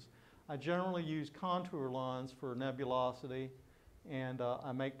brightnesses. I generally use contour lines for nebulosity, and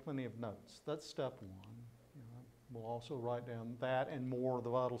I make plenty of notes. That's step one. We'll also write down that and more of the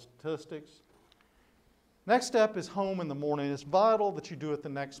vital statistics. Next step is home in the morning. It's vital that you do it the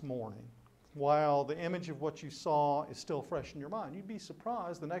next morning while the image of what you saw is still fresh in your mind. You'd be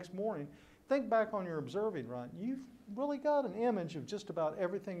surprised the next morning. Think back on your observing run. You've really got an image of just about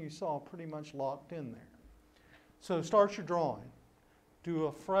everything you saw pretty much locked in there. So start your drawing. Do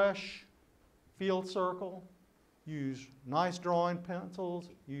a fresh field circle. Use nice drawing pencils.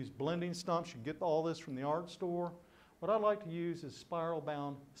 Use blending stumps. You can get all this from the art store. What I like to use is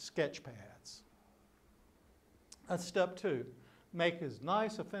spiral-bound sketch pads. That's step 2. Make as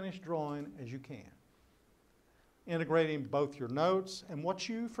nice a finished drawing as you can. Integrating both your notes and what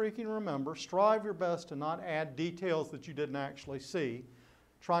you freaking remember. Strive your best to not add details that you didn't actually see.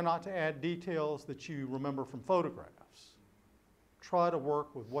 Try not to add details that you remember from photographs. Try to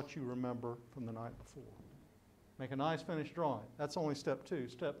work with what you remember from the night before. Make a nice finished drawing. That's only step 2.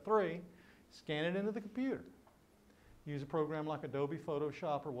 Step 3, scan it into the computer. use a program like Adobe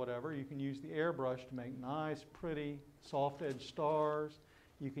Photoshop or whatever. You can use the airbrush to make nice, pretty, soft-edged stars.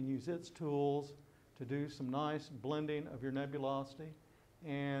 You can use its tools to do some nice blending of your nebulosity,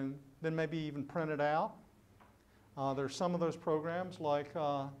 and then maybe even print it out. There's some of those programs like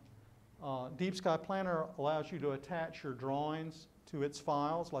Deep Sky Planner allows you to attach your drawings to its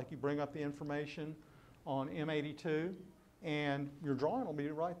files, like you bring up the information on M82, and your drawing will be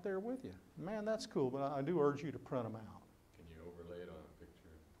right there with you. Man, that's cool, but I do urge you to print them out. Can you overlay it on a picture?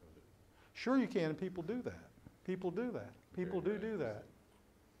 Sure you can, and people do that. People do that. People do that.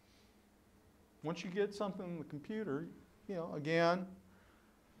 Once you get something in the computer, you know, again,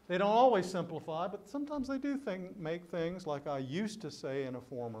 they don't always simplify, but sometimes they do make things, like I used to say in a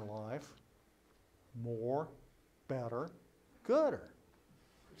former life, more, better, gooder.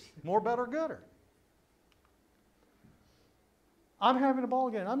 More, better, gooder. I'm having a ball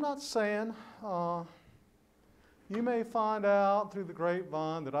again. I'm not saying, you may find out through the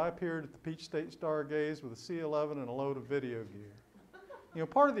grapevine that I appeared at the Peach State Stargaze with a C-11 and a load of video gear. You know,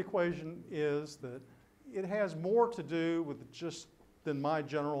 part of the equation is that it has more to do with just than my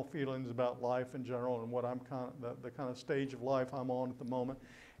general feelings about life in general and what I'm the kind of stage of life I'm on at the moment.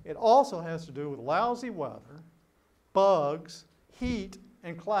 It also has to do with lousy weather, bugs, heat,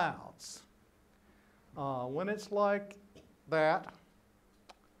 and clouds. When it's like that,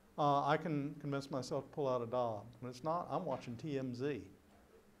 I can convince myself to pull out a Dob. When it's not, I'm watching TMZ.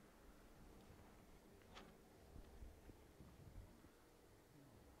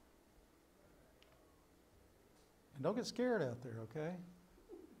 And don't get scared out there, okay?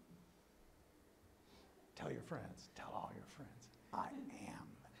 Tell your friends. Tell all your friends. I am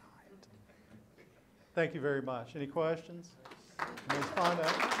the night. Thank you very much. Any questions? Let's find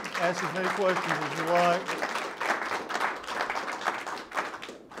out. Ask as many questions as you like.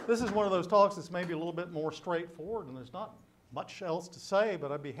 This is one of those talks that's maybe a little bit more straightforward, and there's not much else to say,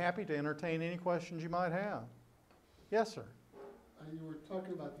 but I'd be happy to entertain any questions you might have. Yes, sir. You were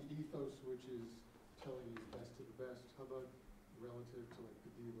talking about the ethos, which is telling you best of the best. How about relative to like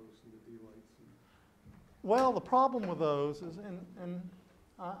the delos and the delights? Well, the problem with those is, and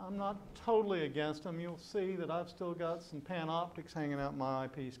I'm not totally against them. You'll see that I've still got some Panoptics hanging out in my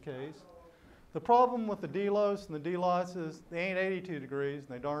eyepiece case. The problem with the delos and the delights is they ain't 82 degrees and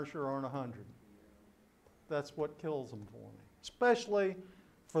they darn sure aren't 100. That's what kills them for me, especially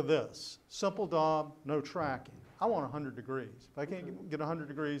for this. Simple Dob, no tracking. I want 100 degrees. If I can't get 100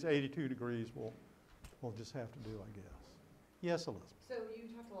 degrees, 82 degrees we'll just have to do, I guess. Yes, Elizabeth. So you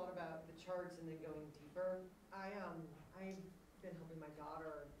talked a lot about the charts and then going deeper. I've been helping my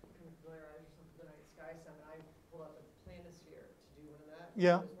daughter kind of familiarize herself with the night sky some, and I pulled up a planisphere to do one of that.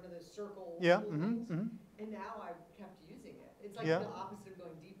 Yeah. It was one of those circle Yeah. things. Mm-hmm. And now I've kept using it. It's like Yeah. the opposite of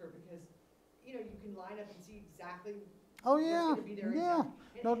going deeper because, you know, you can line up and see exactly Oh what's yeah, going to be there. yeah,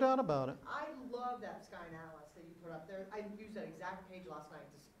 exactly. no doubt about it. I love that sky analysis that you put up there. I used that exact page last night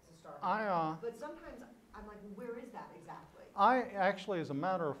to start. But sometimes I'm like, where is that exactly? I actually, as a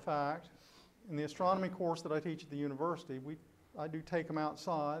matter of fact, in the astronomy course that I teach at the university, I do take them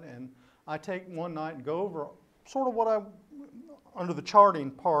outside, and I take one night and go over sort of what under the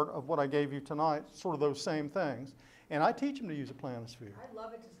charting part of what I gave you tonight, sort of those same things. And I teach them to use a planisphere. I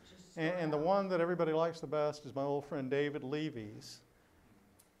love it to just start And the out. one that everybody likes the best is my old friend David Levy's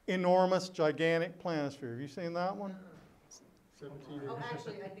enormous, gigantic planisphere. Have you seen that one? 17 Oh,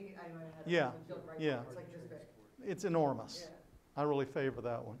 actually, I think I might have had that. Yeah, one built right yeah. now. It's like this big. It's enormous. Yeah. I really favor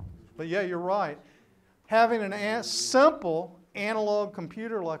that one. But yeah, you're right. Having an simple analog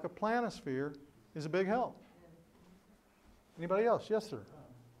computer like a planisphere is a big help. Anybody else? Yes, sir.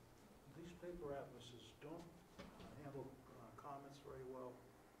 These paper atlases don't handle comets very well,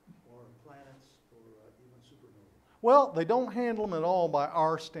 or planets, or even supernovae. Well, they don't handle them at all by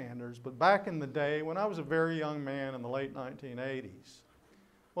our standards, but back in the day, when I was a very young man in the late 1980s,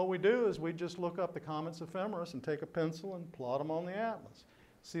 what we do is we just look up the comets ephemeris and take a pencil and plot them on the atlas.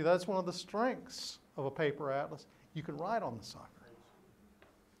 See, that's one of the strengths of a paper atlas. You can write on the sucker.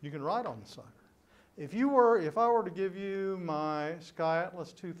 You can write on the sucker. If I were to give you my Sky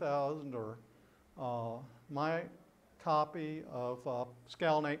Atlas 2000 or my copy of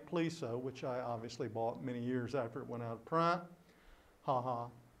Scalnate Pliso, which I obviously bought many years after it went out of print,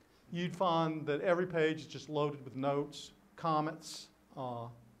 you'd find that every page is just loaded with notes, comets,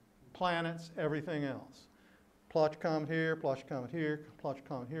 planets, everything else. Plot your comet here, plot your comet here, plot your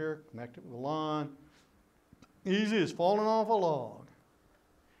comet here, connect it with a line. Easy as falling off a log.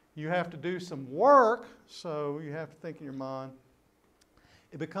 You have to do some work, so you have to think in your mind.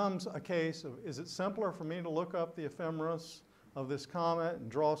 It becomes a case of, is it simpler for me to look up the ephemeris of this comet and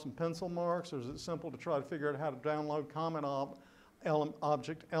draw some pencil marks, or is it simple to try to figure out how to download comet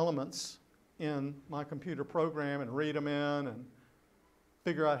object elements in my computer program and read them in and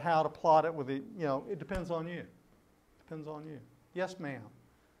figure out how to plot it with the, you know, it depends on you. Depends on you. Yes, ma'am.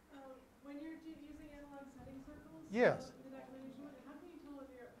 When you're using analog setting circles, Yes. the declination, how can you tell if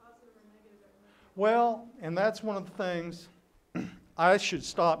you're at positive or negative declination? Well, and that's one of the things, I should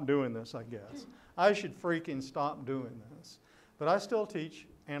stop doing this, I guess. I should freaking stop doing this. But I still teach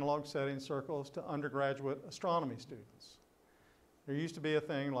analog setting circles to undergraduate astronomy students. There used to be a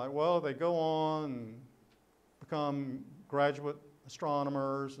thing like, well, they go on and become graduate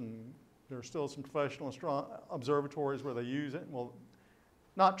astronomers, and there's still some professional observatories where they use it. Well,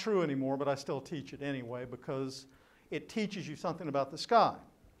 not true anymore, but I still teach it anyway because it teaches you something about the sky.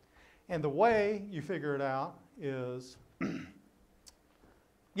 And the way you figure it out is,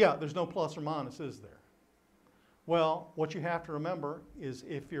 yeah, there's no plus or minus, is there? Well, what you have to remember is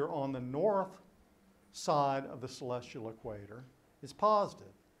if you're on the north side of the celestial equator, it's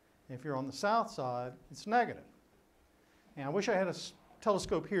positive. If you're on the south side, it's negative. And I wish I had a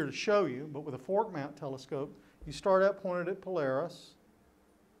telescope here to show you, but with a fork mount telescope, you start out pointed at Polaris,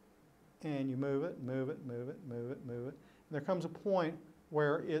 and you move it, move it, move it, move it, move it. And there comes a point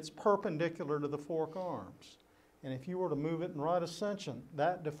where it's perpendicular to the fork arms. And if you were to move it in right ascension,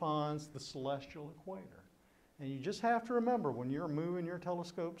 that defines the celestial equator. And you just have to remember when you're moving your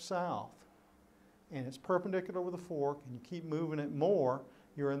telescope south, and it's perpendicular with the fork, and you keep moving it more,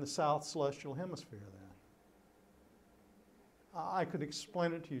 you're in the south celestial hemisphere then. I could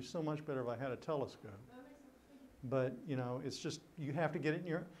explain it to you so much better if I had a telescope. But, you know, it's just, you have to get it in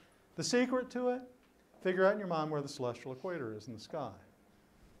your, the secret to it, figure out in your mind where the celestial equator is in the sky.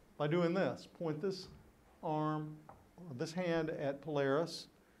 By doing this, point this arm, or this hand at Polaris,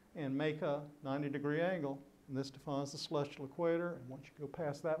 and make a 90-degree angle, and this defines the celestial equator, and once you go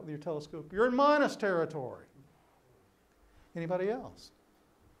past that with your telescope, you're in minus territory. Anybody else?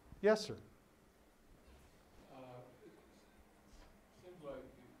 Yes, sir. Seems like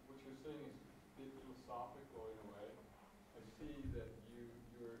what you're saying is a bit philosophical in a way. I see that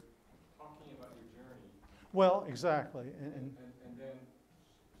you're talking about your journey. Well, exactly. And then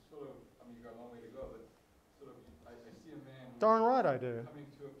sort of, I mean, you got a long way to go, but sort of, I see a man Darn right I do. coming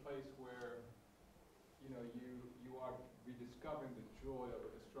to a place where, you know, you are rediscovering the joy of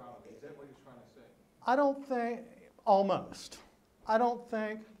astronomy. Is that what you're trying to say? I don't think, almost. I don't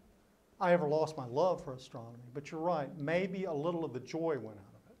think I ever lost my love for astronomy, but you're right. Maybe a little of the joy went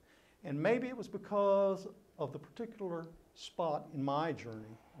out of it. And maybe it was because of the particular spot in my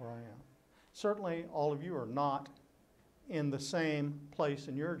journey where I am. Certainly, all of you are not in the same place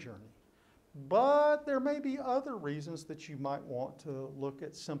in your journey. But there may be other reasons that you might want to look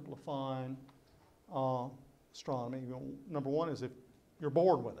at simplifying astronomy. You know, number one is if you're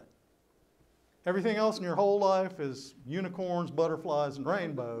bored with it. Everything else in your whole life is unicorns, butterflies, and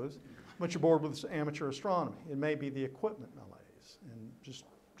rainbows, but you're bored with amateur astronomy. It may be the equipment malaise, and just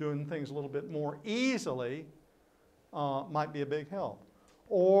doing things a little bit more easily might be a big help.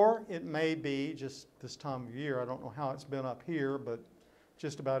 Or it may be just this time of year, I don't know how it's been up here, but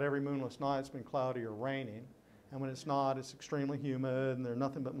just about every moonless night it's been cloudy or raining. And when it's not, it's extremely humid and there are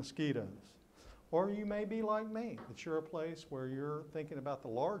nothing but mosquitoes. Or you may be like me, that you're a place where you're thinking about the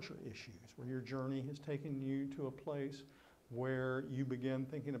larger issues, where your journey has taken you to a place where you begin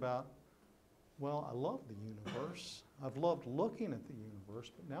thinking about, well, I love the universe. I've loved looking at the universe,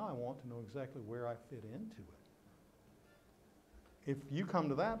 but now I want to know exactly where I fit into it. If you come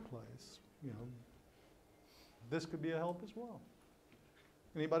to that place, you know, this could be a help as well.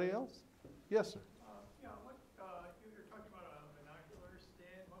 Anybody else? Yes, sir. Yeah, you're talking about a binocular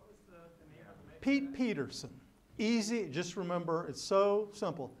stand. What was the name of the maker? Pete Peterson. Easy, just remember, it's so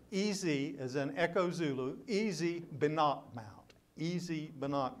simple. Easy as in Echo Zulu, easy binoc mount. Easy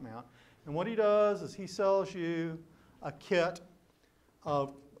binoc mount. And what he does is he sells you a kit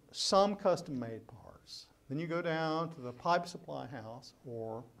of some custom-made parts. Then you go down to the pipe supply house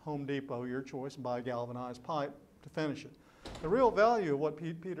or Home Depot, your choice, and buy a galvanized pipe to finish it. The real value of what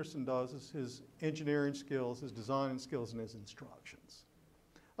Pete Peterson does is his engineering skills, his design skills, and his instructions.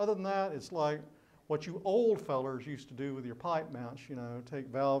 Other than that, it's like what you old fellers used to do with your pipe mounts, you know, take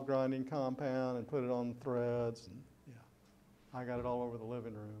valve grinding compound and put it on threads. And yeah, I got it all over the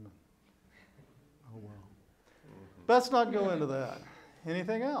living room. And, oh, well. Let's not go into that.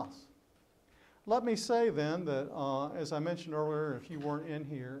 Anything else? Let me say then that, as I mentioned earlier, if you weren't in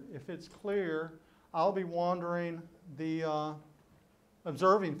here, if it's clear, I'll be wandering the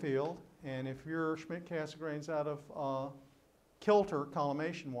observing field, and if your Schmidt-Cassegrain's out of kilter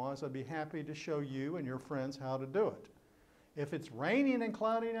collimation-wise, I'd be happy to show you and your friends how to do it. If it's raining and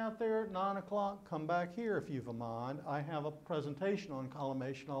cloudy out there at 9 o'clock, come back here if you've a mind. I have a presentation on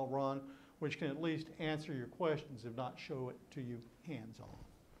collimation I'll run, which can at least answer your questions, if not show it to you hands-on.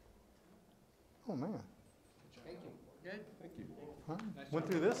 Oh, man. Thank you. Good. Thank you. Huh? Went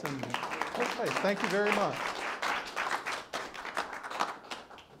through this and, okay, thank you very much.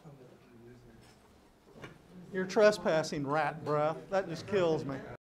 You're trespassing, rat breath. That just kills me.